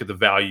you can look at the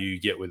value you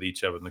get with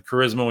each of them. The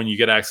Charisma one, you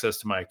get access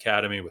to my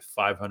academy with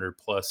 500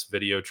 plus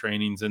video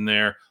trainings in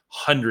there,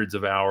 hundreds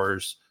of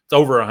hours. It's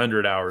over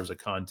 100 hours of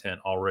content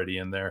already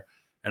in there.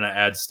 And I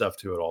add stuff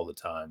to it all the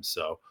time.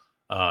 So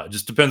it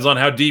just depends on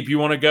how deep you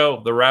want to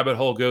go. The rabbit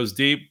hole goes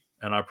deep,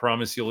 and I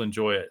promise you'll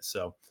enjoy it.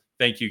 So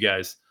thank you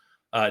guys.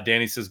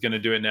 Danny says, going to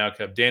do it now,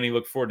 Cub. Danny,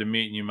 look forward to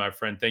meeting you, my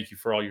friend. Thank you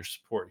for all your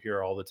support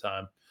here all the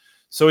time.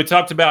 So we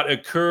talked about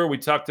Akur. We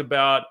talked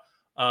about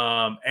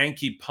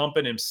Anki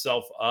pumping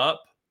himself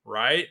up,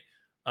 right?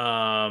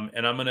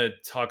 And I'm going to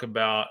talk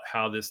about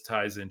how this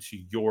ties into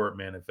your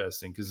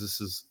manifesting, because this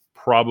is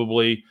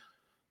probably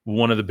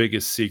one of the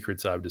biggest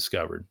secrets I've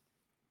discovered.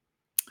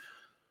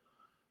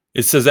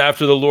 It says,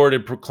 after the Lord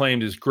had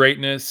proclaimed his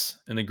greatness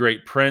and the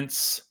great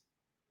prince,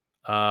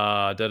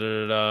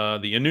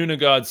 the Anunnaki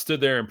god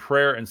stood there in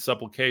prayer and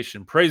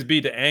supplication. Praise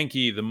be to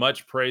Anki, the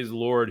much praised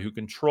Lord, who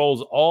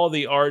controls all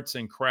the arts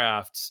and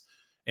crafts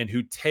and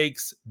who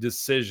takes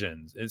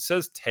decisions. It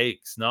says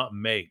takes, not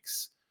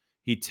makes.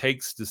 He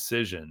takes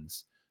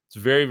decisions. It's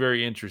very,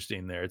 very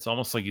interesting there. It's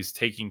almost like he's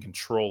taking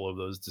control of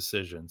those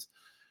decisions.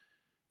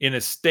 In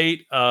a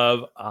state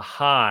of a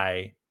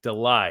high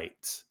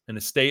delight,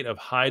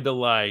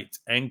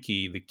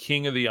 Enki, the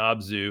king of the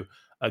Abzu,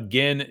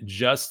 again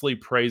justly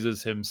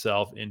praises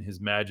himself in his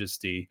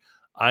majesty.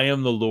 I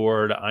am the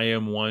Lord. I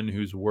am one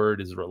whose word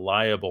is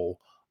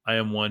reliable. I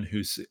am one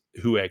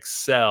who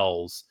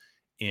excels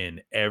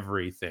in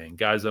everything.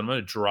 Guys, I'm going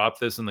to drop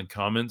this in the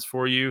comments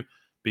for you,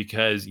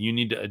 because you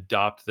need to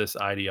adopt this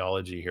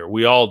ideology here.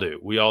 We all do.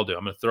 We all do.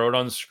 I'm going to throw it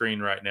on the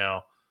screen right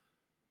now.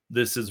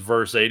 This is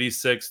verse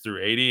 86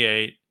 through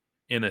 88.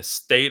 In a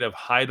state of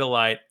high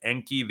delight,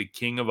 Enki, the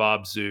king of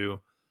Abzu,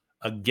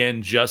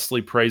 again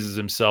justly praises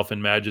himself in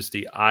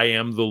majesty. I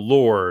am the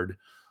Lord.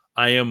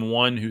 I am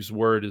one whose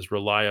word is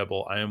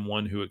reliable. I am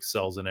one who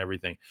excels in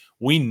everything.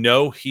 We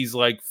know he's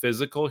like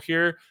physical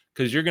here,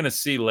 because you're going to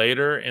see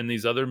later in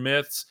these other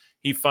myths,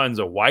 he finds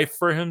a wife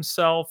for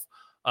himself.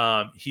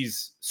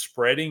 He's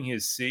spreading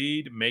his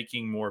seed,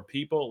 making more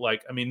people.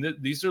 Like, I mean,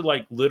 these are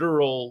like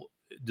literal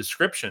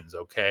descriptions,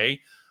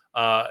 okay?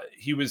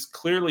 He was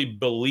clearly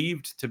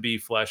believed to be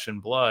flesh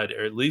and blood,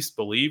 or at least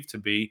believed to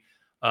be.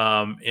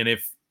 And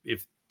if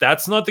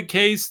that's not the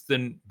case,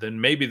 then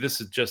maybe this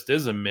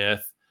is a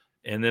myth,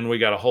 and then we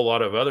got a whole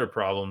lot of other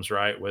problems,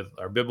 right, with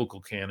our biblical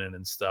canon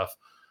and stuff.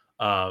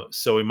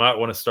 So we might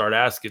want to start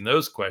asking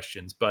those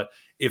questions. But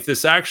if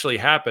this actually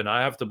happened,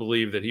 I have to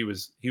believe that he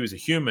was a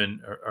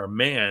human or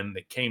man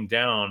that came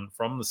down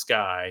from the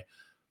sky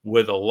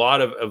with a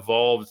lot of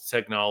evolved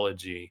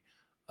technology,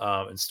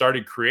 and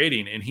started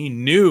creating. And he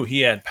knew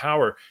he had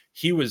power.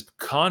 He was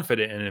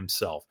confident in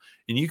himself.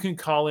 And you can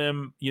call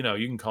him, you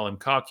can call him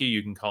cocky,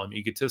 you can call him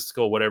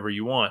egotistical, whatever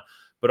you want.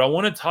 But I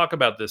want to talk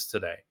about this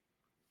today.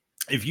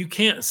 If you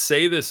can't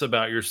say this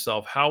about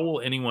yourself, how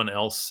will anyone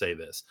else say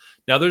this?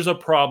 Now, there's a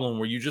problem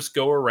where you just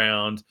go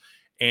around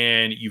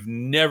and you've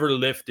never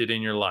lifted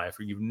in your life,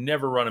 or you've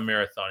never run a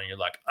marathon, and you're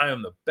like, I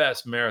am the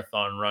best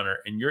marathon runner,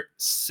 and you're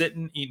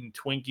sitting eating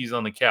Twinkies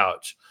on the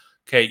couch.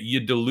 Okay,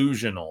 you're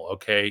delusional.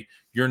 Okay,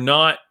 you're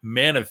not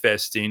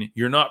manifesting,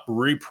 you're not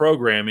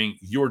reprogramming,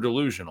 you're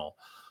delusional.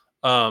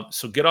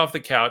 So get off the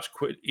couch,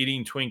 quit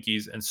eating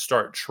Twinkies, and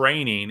start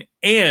training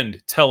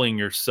and telling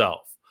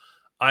yourself,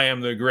 I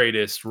am the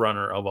greatest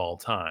runner of all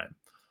time.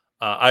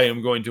 I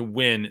am going to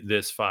win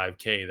this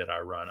 5K that I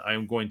run. I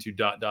am going to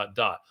dot, dot,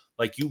 dot.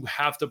 Like, you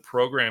have to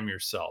program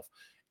yourself.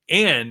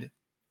 And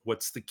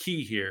what's the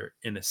key here?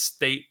 In a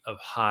state of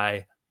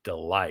high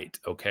delight.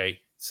 Okay. It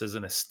says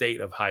in a state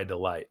of high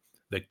delight.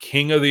 The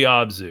king of the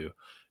Abzu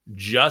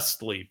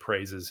justly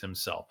praises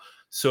himself.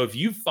 So if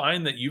you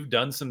find that you've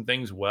done some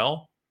things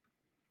well,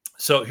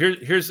 so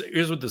here's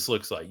what this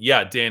looks like.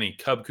 Yeah, Danny,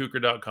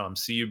 cubkuker.com,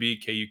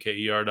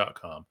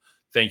 cubkuker.com.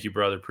 Thank you,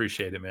 brother.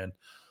 Appreciate it, man.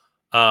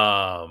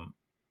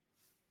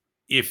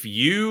 If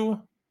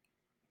you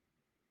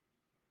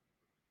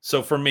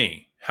So for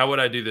me, how would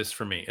I do this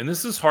for me? And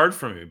this is hard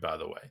for me, by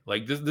the way.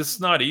 Like, this is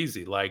not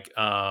easy. Like,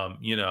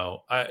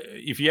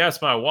 if you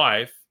ask my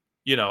wife,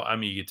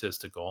 I'm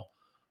egotistical.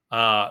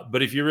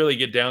 But if you really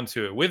get down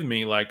to it with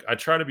me, like, I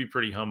try to be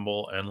pretty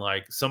humble, and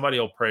like, somebody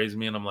will praise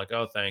me and I'm like,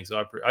 oh, thanks.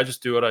 I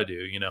just do what I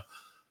do.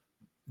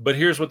 But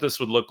here's what this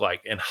would look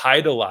like. In high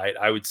delight,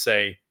 I would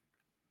say,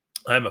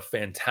 I'm a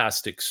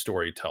fantastic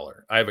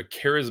storyteller. I have a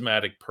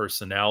charismatic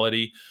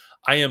personality.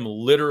 I am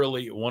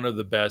literally one of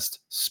the best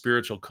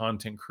spiritual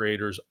content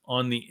creators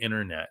on the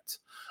internet.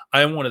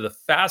 I am one of the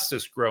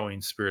fastest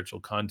growing spiritual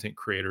content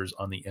creators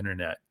on the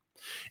internet.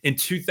 In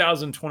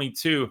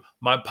 2022,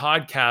 my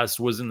podcast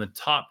was in the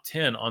top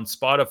 10 on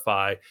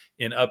Spotify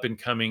in up and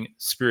coming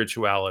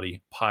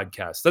spirituality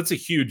podcasts. That's a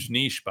huge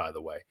niche, by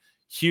the way,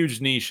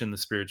 huge niche in the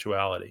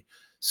spirituality.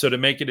 So to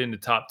make it into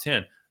top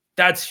 10,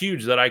 that's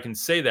huge that I can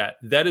say that.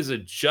 That is a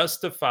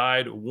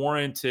justified,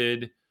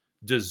 warranted,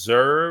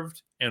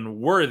 deserved, and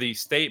worthy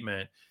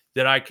statement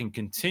that I can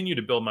continue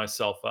to build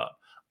myself up.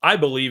 I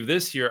believe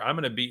this year I'm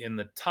going to be in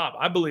the top.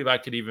 I believe I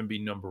could even be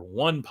number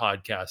one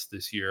podcast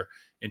this year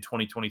in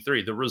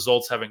 2023. The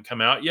results haven't come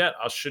out yet.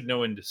 I should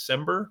know in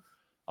December.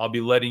 I'll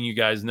be letting you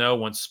guys know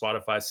once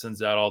Spotify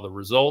sends out all the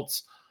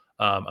results.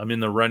 I'm in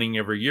the running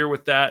every year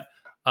with that.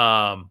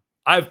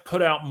 I've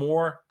put out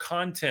more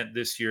content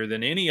this year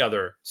than any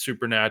other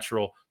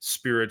supernatural,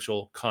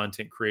 spiritual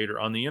content creator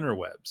on the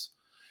interwebs.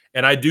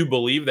 And I do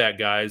believe that,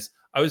 guys.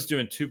 I was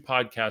doing 2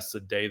 podcasts a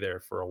day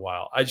there for a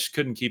while. I just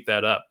couldn't keep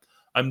that up.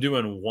 I'm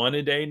doing 1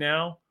 a day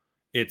now.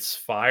 It's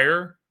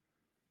fire.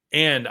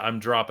 And I'm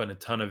dropping a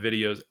ton of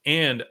videos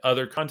and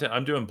other content.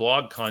 I'm doing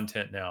blog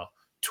content now,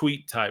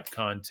 tweet type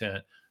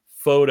content,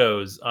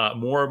 photos,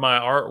 more of my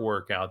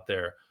artwork out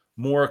there,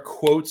 more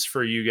quotes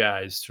for you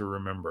guys to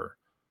remember.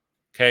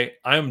 Okay.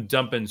 I'm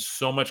dumping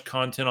so much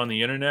content on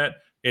the internet.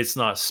 It's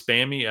not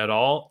spammy at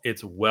all.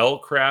 It's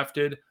well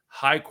crafted,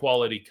 high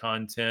quality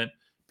content.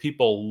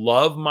 People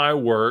love my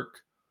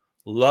work.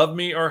 Love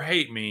me or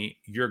hate me,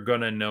 you're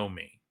going to know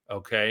me.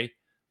 Okay.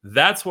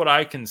 That's what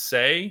I can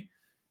say.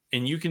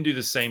 And you can do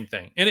the same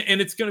thing.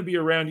 And it's going to be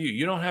around you.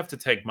 You don't have to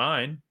take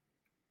mine.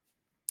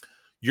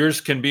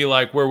 Yours can be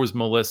like, where was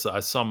Melissa? I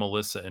saw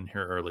Melissa in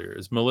here earlier.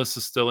 Is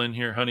Melissa still in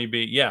here?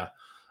 Honeybee? Yeah.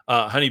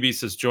 Honeybee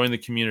says, join the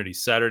community.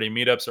 Saturday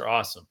meetups are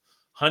awesome.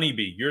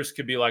 Honeybee, yours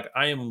could be like,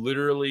 I am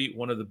literally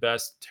one of the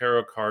best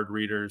tarot card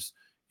readers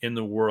in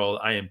the world.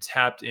 I am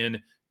tapped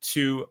in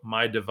to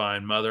my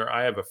divine mother.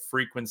 I have a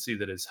frequency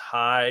that is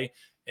high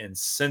and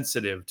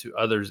sensitive to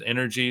others'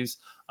 energies.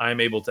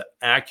 I'm able to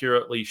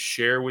accurately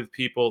share with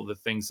people the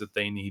things that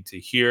they need to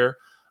hear.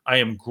 I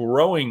am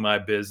growing my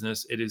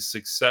business. It is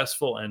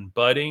successful and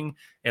budding,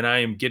 and I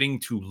am getting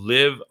to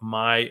live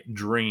my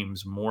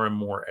dreams more and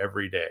more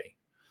every day.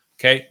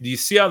 Okay. Do you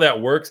see how that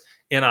works?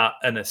 In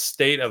a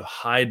state of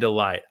high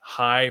delight,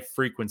 high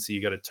frequency.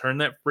 You got to turn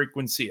that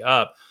frequency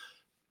up.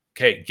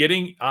 Okay,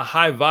 getting a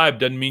high vibe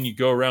doesn't mean you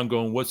go around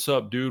going, what's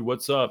up, dude?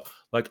 What's up?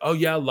 Like, oh,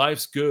 yeah,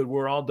 life's good.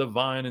 We're all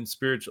divine and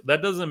spiritual.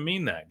 That doesn't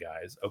mean that,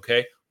 guys.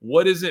 Okay.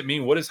 What does it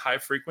mean? What is high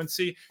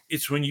frequency?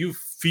 It's when you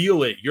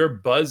feel it. You're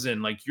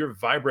buzzing, like you're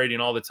vibrating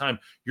all the time.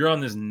 You're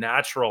on this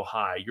natural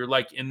high. You're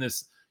like in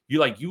this,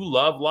 you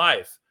love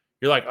life.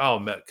 You're like,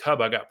 oh, Cub,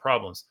 I got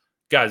problems.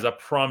 Guys, I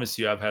promise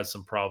you I've had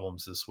some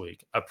problems this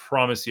week. I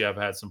promise you I've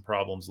had some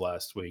problems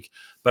last week,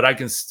 but I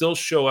can still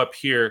show up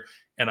here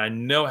and I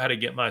know how to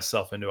get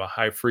myself into a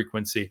high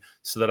frequency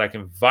so that I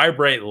can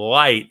vibrate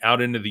light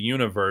out into the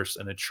universe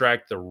and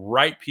attract the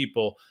right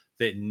people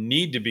that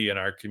need to be in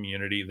our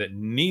community, that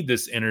need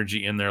this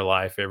energy in their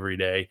life every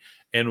day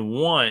and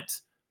want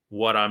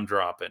what I'm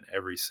dropping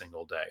every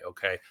single day.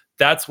 Okay.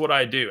 That's what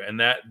I do. And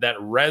that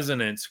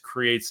resonance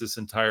creates this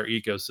entire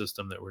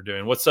ecosystem that we're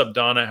doing. What's up,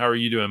 Donna? How are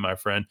you doing, my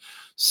friend?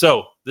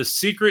 So the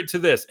secret to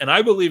this, and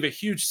I believe a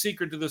huge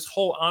secret to this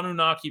whole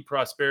Anunnaki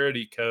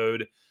prosperity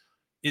code,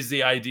 is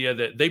the idea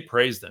that they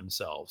praise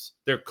themselves.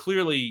 They're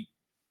clearly,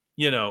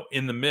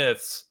 in the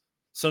myths,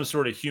 some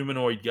sort of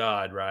humanoid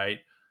god, right?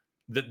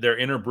 That they're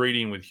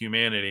interbreeding with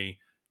humanity.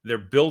 They're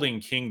building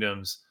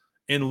kingdoms.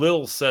 And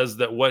Lil says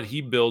that what he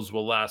builds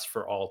will last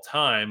for all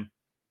time.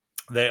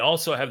 They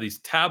also have these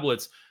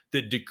tablets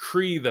that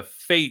decree the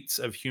fates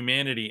of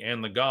humanity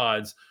and the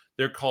gods.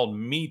 They're called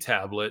me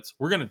tablets.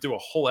 We're going to do a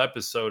whole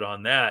episode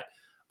on that.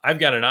 I've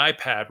got an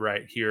iPad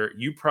right here.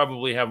 You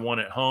probably have one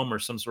at home or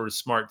some sort of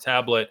smart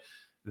tablet.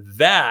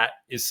 That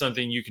is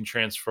something you can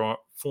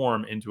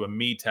transform into a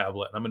me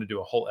tablet. And I'm going to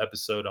do a whole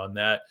episode on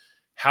that.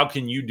 How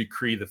can you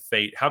decree the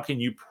fate? How can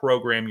you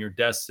program your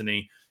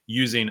destiny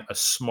using a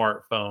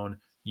smartphone,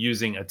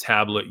 using a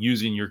tablet,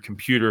 using your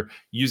computer,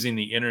 using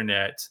the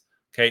internet?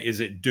 Okay,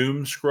 is it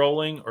doom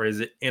scrolling or is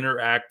it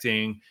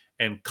interacting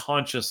and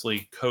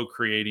consciously co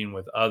creating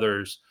with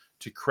others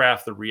to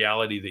craft the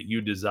reality that you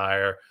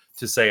desire,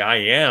 to say, I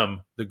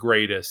am the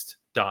greatest,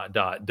 dot,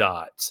 dot,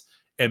 dot,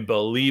 and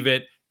believe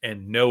it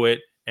and know it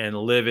and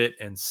live it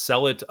and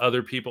sell it to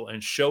other people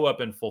and show up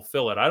and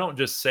fulfill it? I don't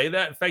just say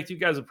that. In fact, you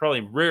guys have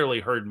probably rarely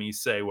heard me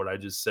say what I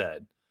just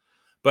said,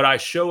 but I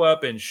show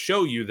up and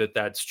show you that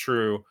that's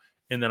true,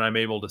 and then I'm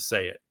able to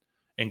say it.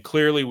 And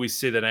clearly, we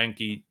see that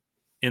Enki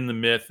in the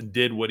myth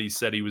did what he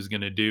said he was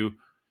going to do.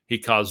 He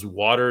caused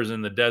waters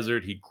in the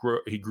desert. He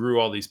grew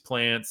all these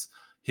plants.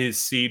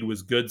 His seed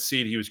was good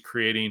seed. He was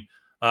creating.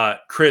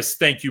 Chris,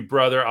 thank you,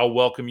 brother. I'll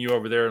welcome you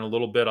over there in a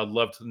little bit. I'd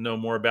love to know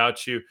more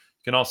about you.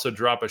 You can also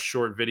drop a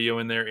short video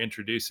in there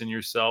introducing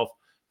yourself,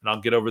 and I'll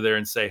get over there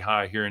and say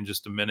hi here in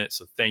just a minute.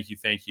 So thank you,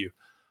 thank you.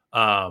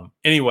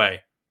 Anyway,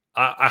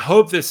 I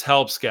hope this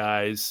helps,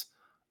 guys,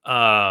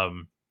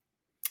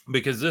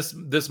 because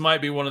this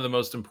might be one of the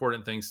most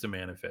important things to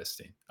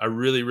manifesting. I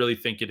really, really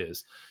think it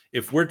is.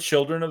 If we're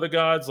children of the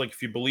gods, like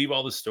if you believe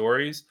all the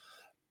stories,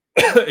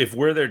 if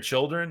we're their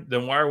children,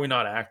 then why are we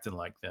not acting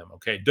like them?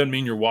 Okay. Doesn't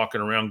mean you're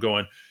walking around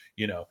going,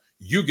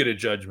 you get a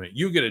judgment,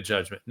 you get a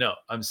judgment. No,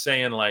 I'm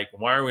saying, like,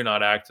 why are we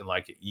not acting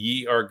like it?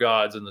 Ye are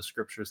gods and the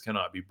scriptures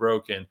cannot be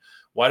broken.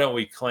 Why don't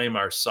we claim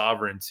our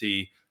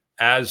sovereignty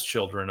as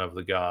children of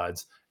the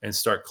gods and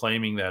start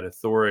claiming that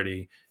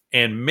authority?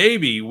 And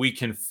maybe we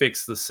can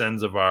fix the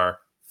sins of our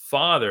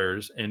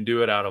fathers and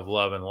do it out of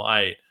love and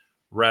light,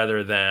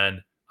 rather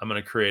than I'm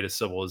going to create a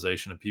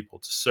civilization of people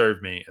to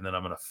serve me, and then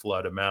I'm going to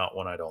flood them out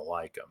when I don't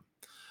like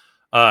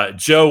them.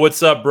 Joe,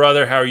 what's up,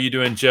 brother? How are you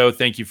doing, Joe?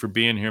 Thank you for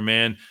being here,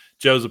 man.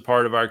 Joe's a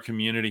part of our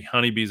community.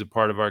 Honeybee's a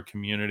part of our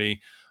community.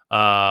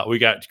 We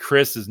got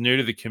Chris is new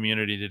to the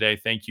community today.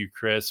 Thank you,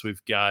 Chris.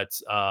 We've got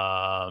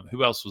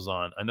who else was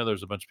on? I know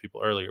there's a bunch of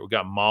people earlier. We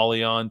got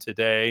Molly on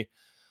today.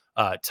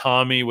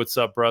 Tommy, what's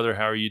up, brother?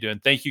 How are you doing?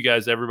 Thank you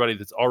guys, everybody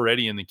that's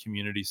already in the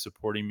community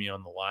supporting me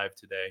on the live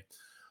today.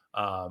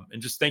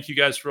 And just thank you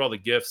guys for all the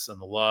gifts and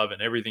the love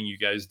and everything you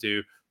guys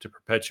do to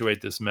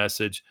perpetuate this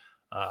message.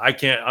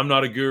 I'm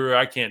not a guru.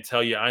 I can't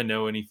tell you I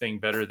know anything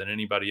better than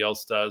anybody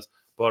else does,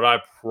 but I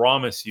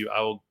promise you, I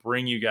will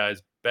bring you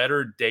guys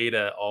better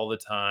data all the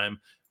time,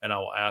 and I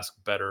will ask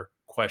better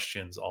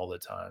questions all the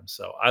time.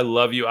 So I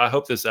love you. I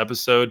hope this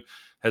episode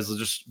has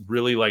just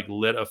really like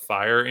lit a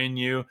fire in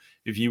you.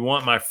 If you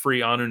want my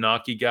free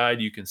Anunnaki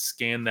guide, you can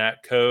scan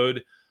that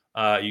code.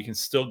 You can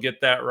still get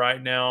that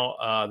right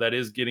now. That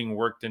is getting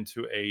worked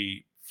into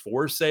a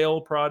for sale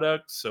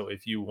product. So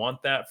if you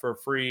want that for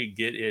free,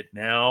 get it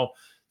now.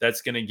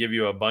 That's going to give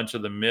you a bunch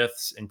of the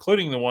myths,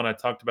 including the one I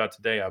talked about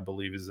today, I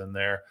believe is in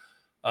there.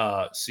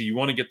 So you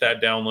want to get that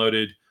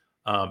downloaded.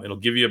 It'll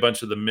give you a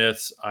bunch of the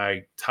myths.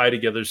 I tie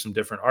together some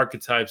different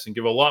archetypes and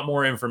give a lot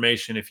more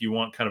information if you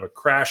want kind of a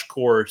crash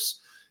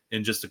course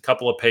in just a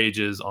couple of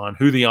pages on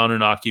who the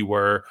Anunnaki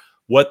were,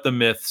 what the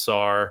myths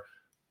are,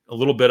 a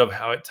little bit of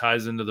how it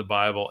ties into the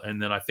Bible.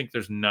 And then I think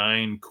there's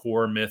 9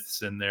 core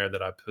myths in there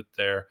that I put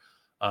there.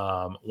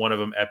 One of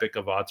them, Epic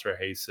of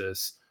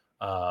Atrahasis.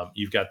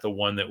 You've got the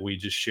one that we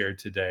just shared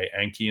today,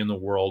 Enki and the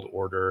World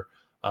Order,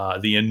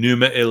 the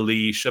Enuma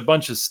Elish, a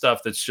bunch of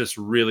stuff that's just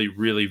really,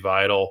 really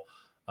vital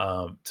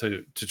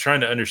to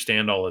trying to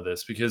understand all of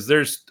this, because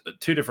there's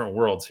 2 different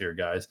worlds here,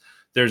 guys.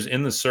 There's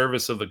in the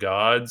service of the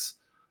gods,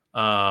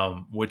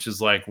 which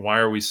is like, why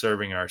are we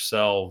serving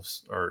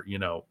ourselves, or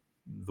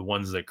the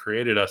ones that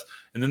created us?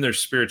 And then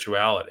there's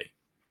spirituality.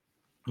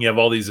 You have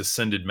all these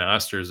ascended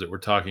masters that we're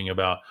talking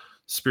about,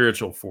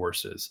 spiritual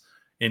forces.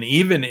 And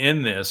even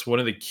in this, one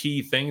of the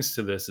key things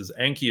to this is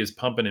Enki is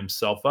pumping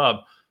himself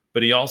up,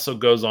 but he also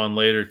goes on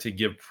later to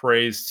give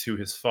praise to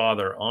his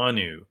father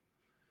Anu,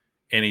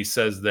 and he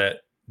says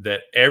that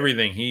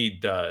everything he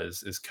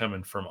does is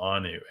coming from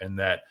Anu, and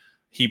that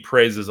he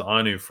praises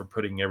Anu for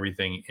putting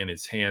everything in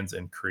his hands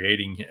and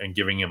creating and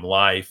giving him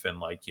life and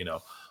like,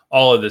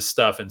 all of this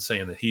stuff and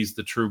saying that he's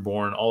the true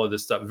born, all of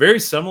this stuff. Very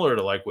similar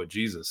to like what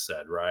Jesus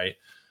said, right?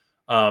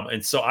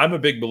 And so I'm a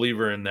big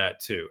believer in that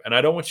too. And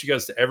I don't want you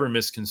guys to ever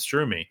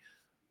misconstrue me.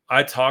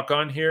 I talk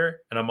on here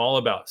and I'm all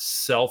about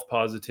self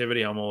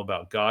positivity. I'm all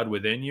about God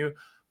within you,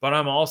 but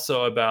I'm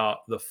also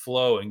about the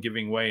flow and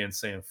giving way and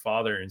saying,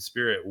 Father in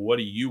spirit, what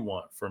do you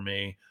want for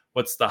me?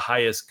 What's the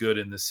highest good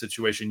in this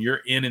situation?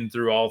 You're in and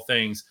through all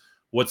things.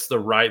 What's the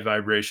right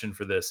vibration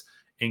for this?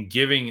 And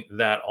giving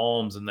that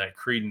alms and that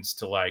credence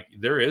to like,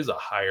 there is a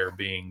higher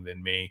being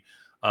than me.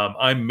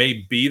 I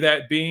may be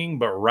that being,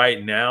 but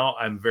right now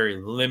I'm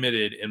very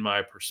limited in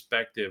my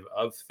perspective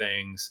of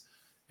things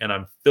and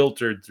I'm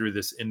filtered through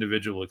this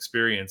individual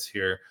experience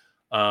here.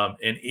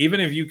 And even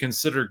if you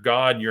consider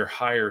God your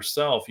higher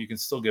self, you can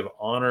still give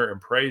honor and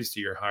praise to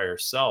your higher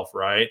self,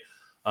 right?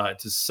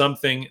 To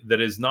something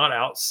that is not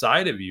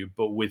outside of you,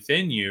 but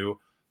within you,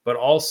 but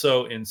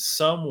also in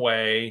some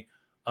way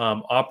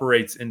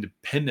operates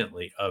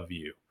independently of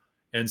you.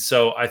 And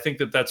so I think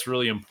that that's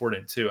really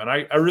important too. And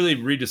I really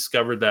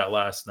rediscovered that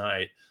last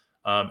night.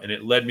 And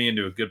it led me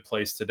into a good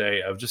place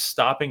today of just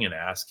stopping and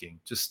asking,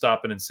 just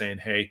stopping and saying,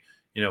 hey,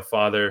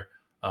 Father,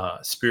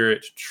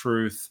 spirit,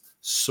 truth,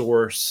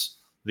 source,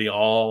 the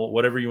all,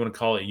 whatever you want to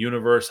call it,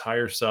 universe,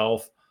 higher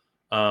self.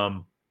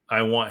 I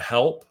want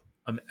help.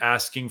 I'm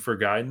asking for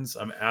guidance.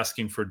 I'm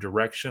asking for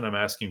direction. I'm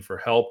asking for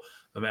help.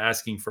 I'm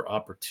asking for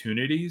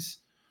opportunities.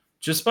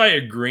 Just by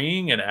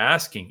agreeing and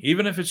asking,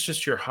 even if it's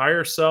just your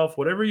higher self,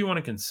 whatever you want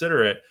to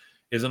consider it,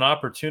 is an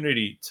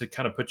opportunity to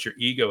kind of put your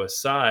ego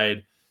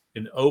aside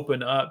and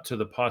open up to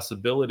the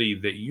possibility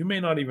that you may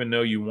not even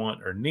know you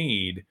want or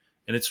need.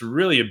 And it's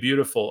really a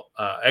beautiful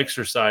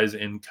exercise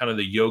in kind of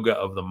the yoga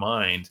of the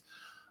mind.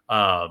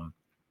 Um,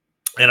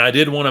 and I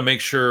did want to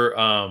make sure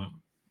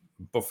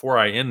before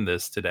I end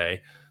this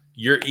today,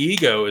 your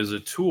ego is a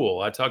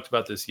tool. I talked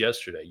about this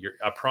yesterday.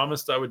 I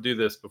promised I would do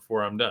this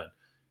before I'm done.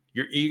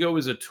 Your ego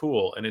is a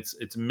tool, and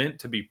it's meant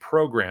to be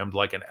programmed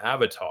like an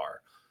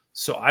avatar.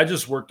 So I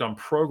just worked on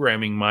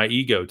programming my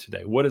ego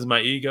today. What is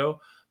my ego?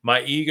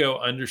 My ego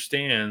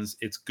understands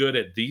it's good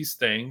at these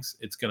things.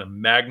 It's going to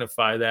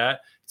magnify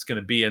that. It's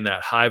going to be in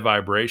that high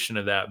vibration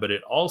of that, but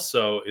it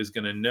also is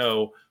going to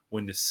know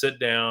when to sit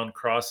down,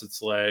 cross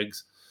its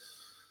legs,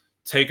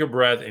 take a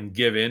breath and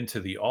give into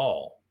the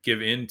all,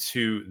 give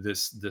into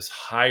this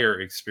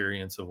higher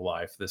experience of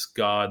life, this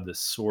God,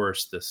 this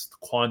source, this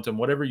quantum,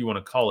 whatever you want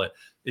to call it.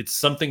 It's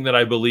something that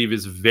I believe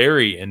is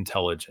very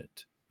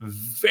intelligent,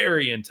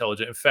 very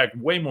intelligent, in fact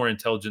way more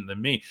intelligent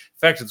than me. In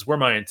fact, it's where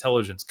my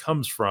intelligence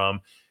comes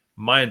from.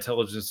 My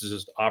intelligence is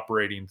just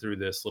operating through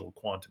this little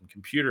quantum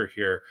computer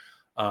here.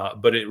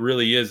 But it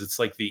really is, it's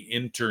like the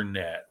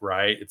internet,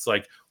 right? It's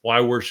like,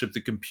 why worship the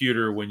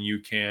computer when you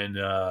can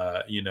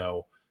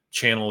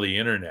channel the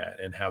internet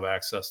and have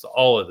access to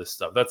all of this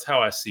stuff? That's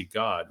how I see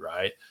God,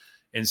 right?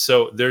 And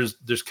so there's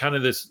kind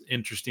of this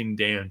interesting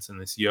dance in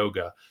this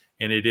yoga,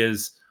 and it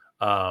is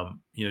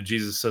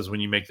Jesus says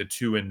when you make the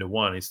two into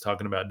one, he's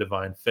talking about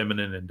divine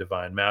feminine and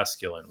divine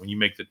masculine. When you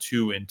make the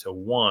two into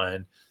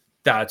one,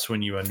 that's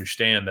when you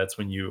understand, that's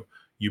when you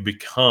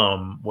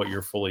become what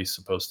you're fully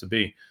supposed to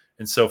be.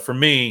 And so for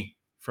me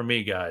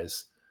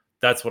guys,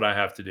 that's what I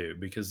have to do,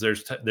 because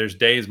there's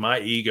days my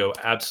ego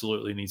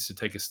absolutely needs to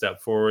take a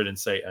step forward and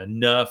say,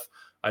 enough.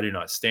 I do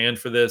not stand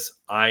for this.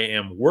 I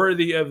am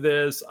worthy of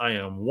this. I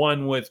am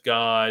one with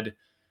God,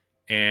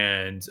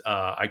 and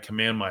I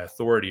command my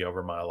authority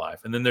over my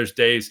life. And then there's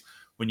days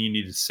when you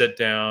need to sit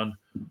down,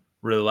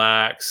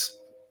 relax,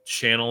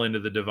 channel into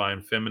the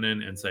divine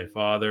feminine and say,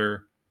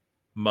 Father,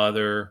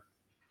 Mother,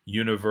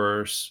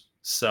 universe,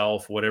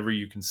 self, whatever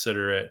you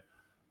consider it,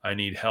 I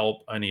need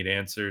help. I need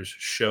answers.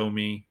 Show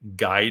me,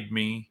 guide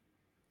me,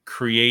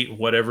 create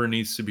whatever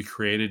needs to be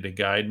created to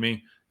guide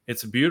me.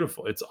 It's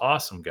beautiful. It's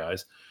awesome,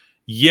 guys.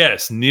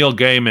 Yes, Neil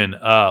Gaiman.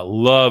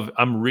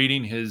 I'm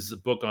reading his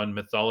book on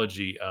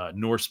mythology,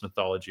 Norse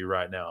mythology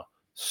right now.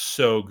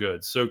 So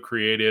good, so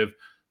creative,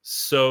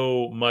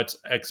 so much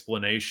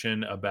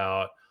explanation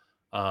about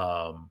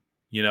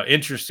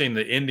interesting,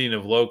 the ending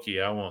of Loki.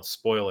 I won't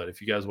spoil it.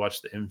 If you guys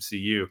watch the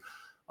MCU,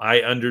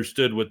 I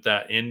understood what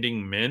that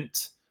ending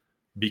meant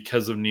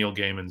because of Neil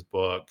Gaiman's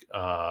book,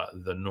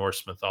 the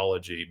Norse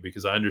mythology,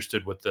 because I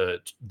understood what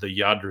the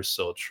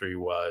Yggdrasil tree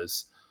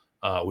was,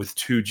 with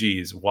two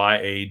G's,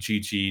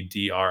 Yaggdrasil,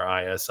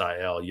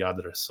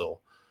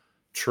 Yggdrasil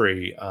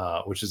tree,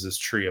 which is this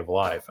tree of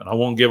life. And I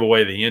won't give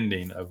away the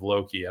ending of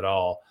Loki at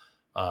all,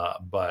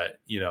 but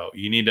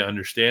you need to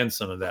understand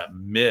some of that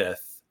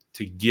myth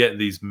to get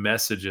these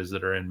messages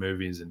that are in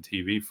movies and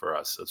TV for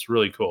us. So it's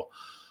really cool.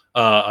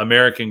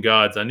 American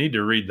Gods. I need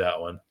to read that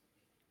one.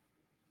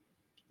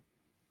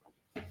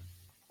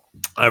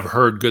 I've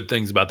heard good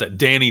things about that.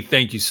 Danny,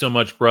 thank you so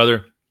much,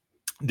 brother.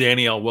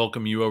 Danny, I'll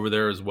welcome you over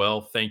there as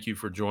well. Thank you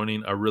for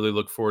joining. I really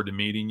look forward to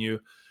meeting you.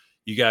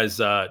 You guys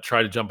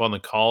try to jump on the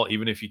call,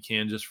 even if you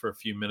can, just for a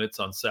few minutes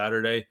on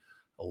Saturday,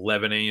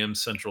 11 a.m.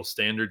 Central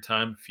Standard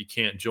Time. If you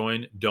can't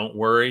join, don't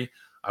worry.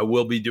 I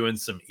will be doing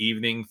some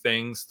evening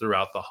things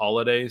throughout the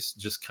holidays,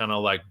 just kind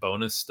of like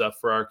bonus stuff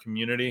for our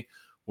community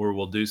where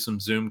we'll do some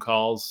Zoom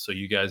calls. So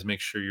you guys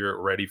make sure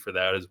you're ready for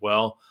that as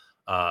well.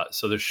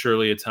 So there's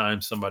surely a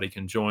time somebody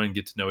can join,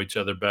 get to know each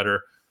other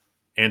better,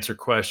 answer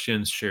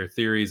questions, share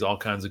theories, all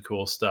kinds of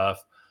cool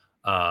stuff.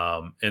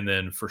 And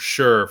then for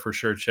sure,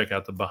 check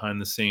out the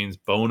behind the scenes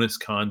bonus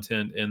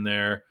content in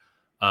there.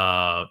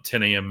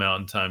 10 a.m.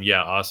 Mountain Time.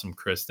 Yeah, awesome,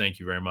 Chris. Thank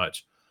you very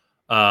much.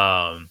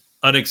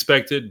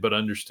 Unexpected, but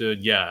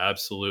understood. Yeah,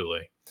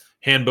 absolutely.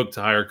 Handbook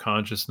to Higher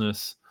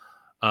Consciousness.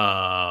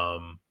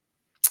 Um,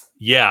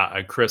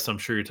 yeah, Chris, I'm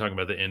sure you're talking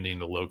about the ending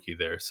to Loki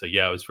there. So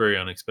yeah, it was very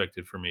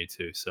unexpected for me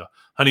too. So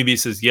Honeybee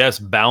says, yes,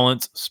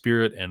 balance,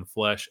 spirit and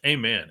flesh.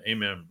 Amen.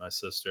 Amen, my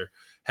sister.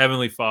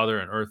 Heavenly Father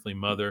and earthly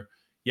mother.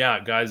 Yeah,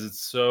 guys, it's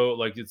so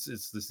like it's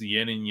this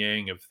yin and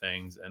yang of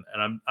things. And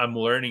I'm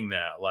learning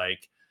that.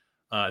 Like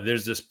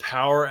there's this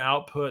power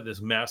output,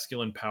 this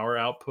masculine power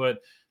output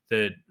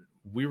that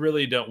we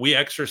really don't we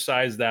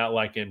exercise that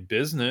like in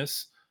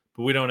business,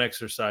 but we don't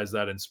exercise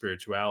that in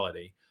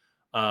spirituality.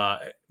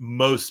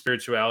 Most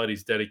spirituality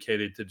is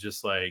dedicated to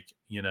just like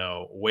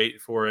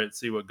wait for it,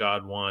 see what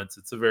God wants.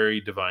 It's a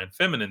very divine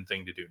feminine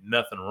thing to do,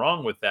 nothing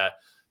wrong with that,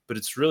 but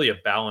it's really a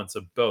balance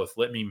of both.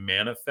 Let me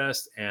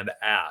manifest and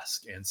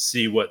ask and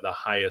see what the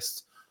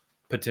highest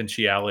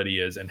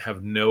potentiality is and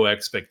have no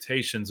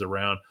expectations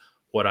around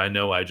what I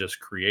know I just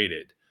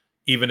created,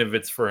 even if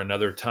it's for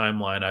another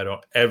timeline I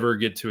don't ever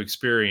get to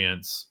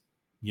experience.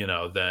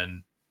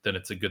 Then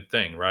it's a good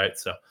thing, right?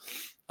 So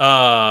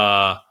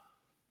uh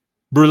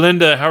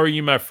Berlinda, how are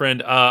you, my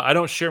friend? I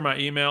don't share my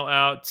email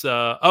out.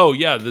 Oh,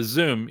 yeah, the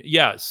Zoom.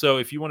 Yeah. So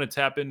if you want to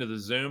tap into the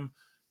Zoom,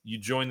 you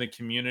join the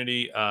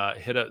community,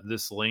 hit up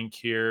this link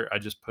here. I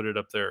just put it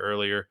up there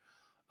earlier.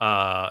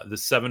 The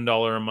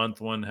 $7 a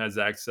month one has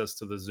access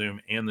to the Zoom,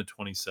 and the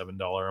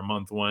 $27 a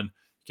month one.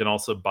 You can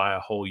also buy a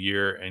whole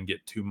year and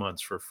get 2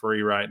 months for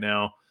free right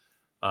now.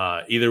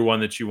 Either one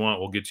that you want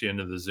will get you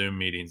into the Zoom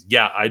meetings.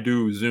 Yeah, I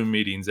do Zoom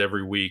meetings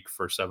every week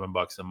for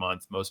 $7 a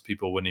month. Most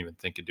people wouldn't even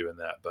think of doing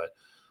that, but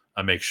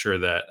I make sure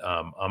that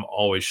I'm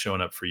always showing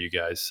up for you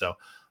guys. So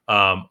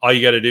all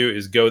you got to do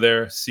is go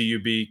there,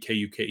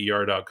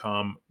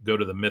 cubkuker.com, go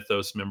to the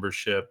Mythos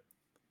membership,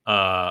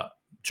 uh,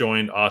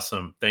 joined.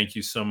 Awesome. Thank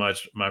you so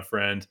much, my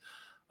friend.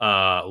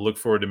 Look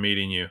forward to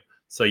meeting you.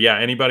 So yeah,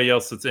 anybody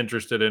else that's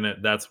interested in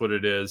it, that's what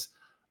it is.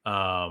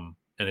 And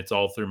it's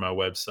all through my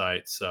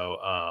website.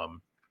 So,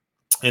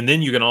 and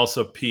then you can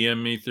also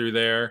PM me through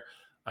there.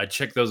 I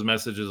check those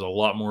messages a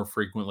lot more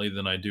frequently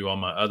than I do on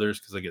my others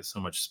because I get so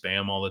much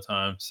spam all the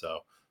time. So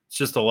it's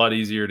just a lot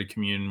easier to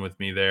commune with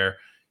me there.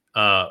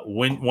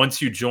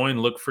 Once you join,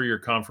 look for your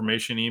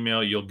confirmation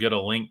email. You'll get a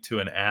link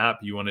to an app.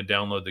 You want to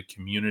download the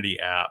community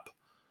app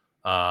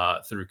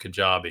through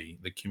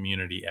Kajabi, the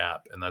community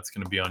app, and that's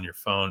going to be on your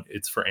phone.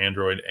 It's for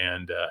Android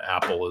and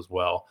Apple as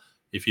well.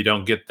 If you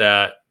don't get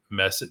that,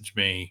 message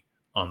me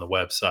on the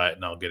website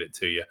and I'll get it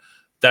to you.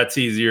 That's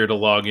easier to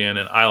log in,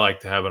 and I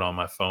like to have it on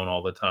my phone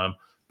all the time.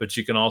 But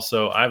you can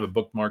also, I have it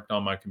bookmarked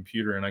on my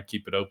computer and I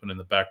keep it open in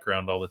the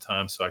background all the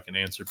time so I can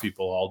answer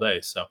people all day.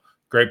 So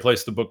great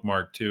place to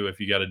bookmark too if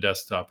you got a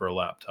desktop or a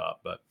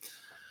laptop. But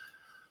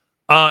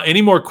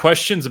any more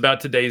questions about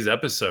today's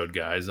episode,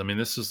 guys? I mean,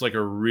 this is like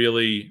a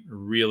really,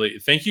 really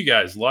thank you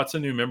guys. Lots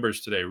of new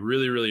members today.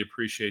 Really, really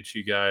appreciate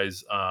you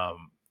guys.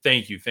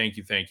 Thank you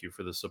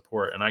for the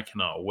support, and I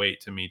cannot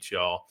wait to meet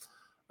y'all.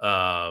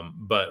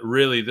 But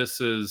really, this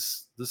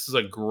is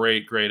a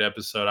great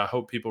episode. I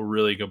hope people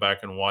really go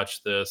back and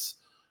watch this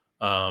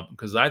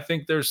because I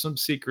think there's some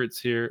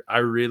secrets here. I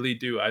really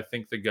do. I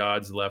think the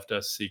gods left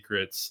us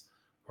secrets,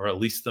 or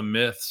at least the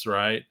myths,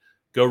 right?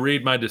 Go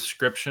read my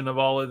description of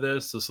all of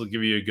this. This will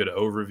give you a good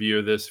overview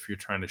of this if you're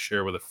trying to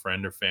share with a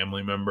friend or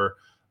family member.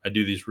 I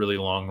do these really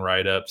long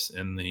write-ups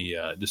in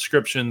the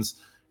descriptions,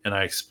 and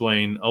I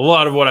explain a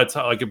lot of what I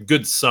talk, like a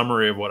good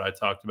summary of what I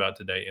talked about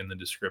today in the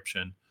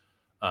description.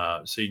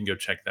 So you can go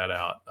check that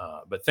out.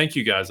 But thank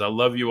you guys. I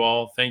love you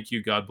all. Thank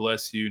you. God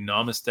bless you.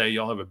 Namaste.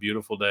 Y'all have a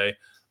beautiful day.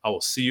 I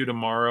will see you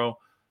tomorrow.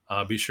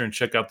 Be sure and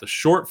check out the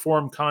short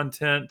form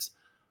content.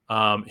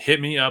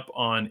 Hit me up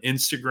on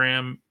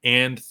Instagram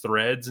and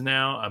Threads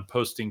now. I'm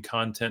posting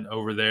content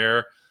over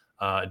there,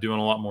 doing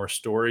a lot more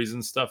stories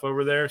and stuff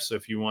over there. So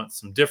if you want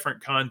some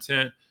different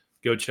content,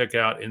 go check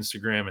out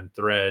Instagram and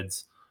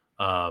Threads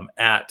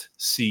at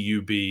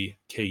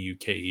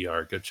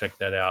CUBKUKER. Go check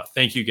that out.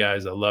 Thank you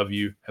guys. I love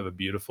you. Have a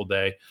beautiful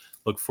day.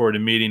 Look forward to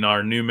meeting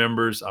our new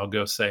members. I'll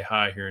go say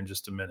hi here in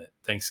just a minute.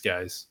 Thanks,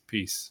 guys.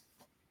 Peace.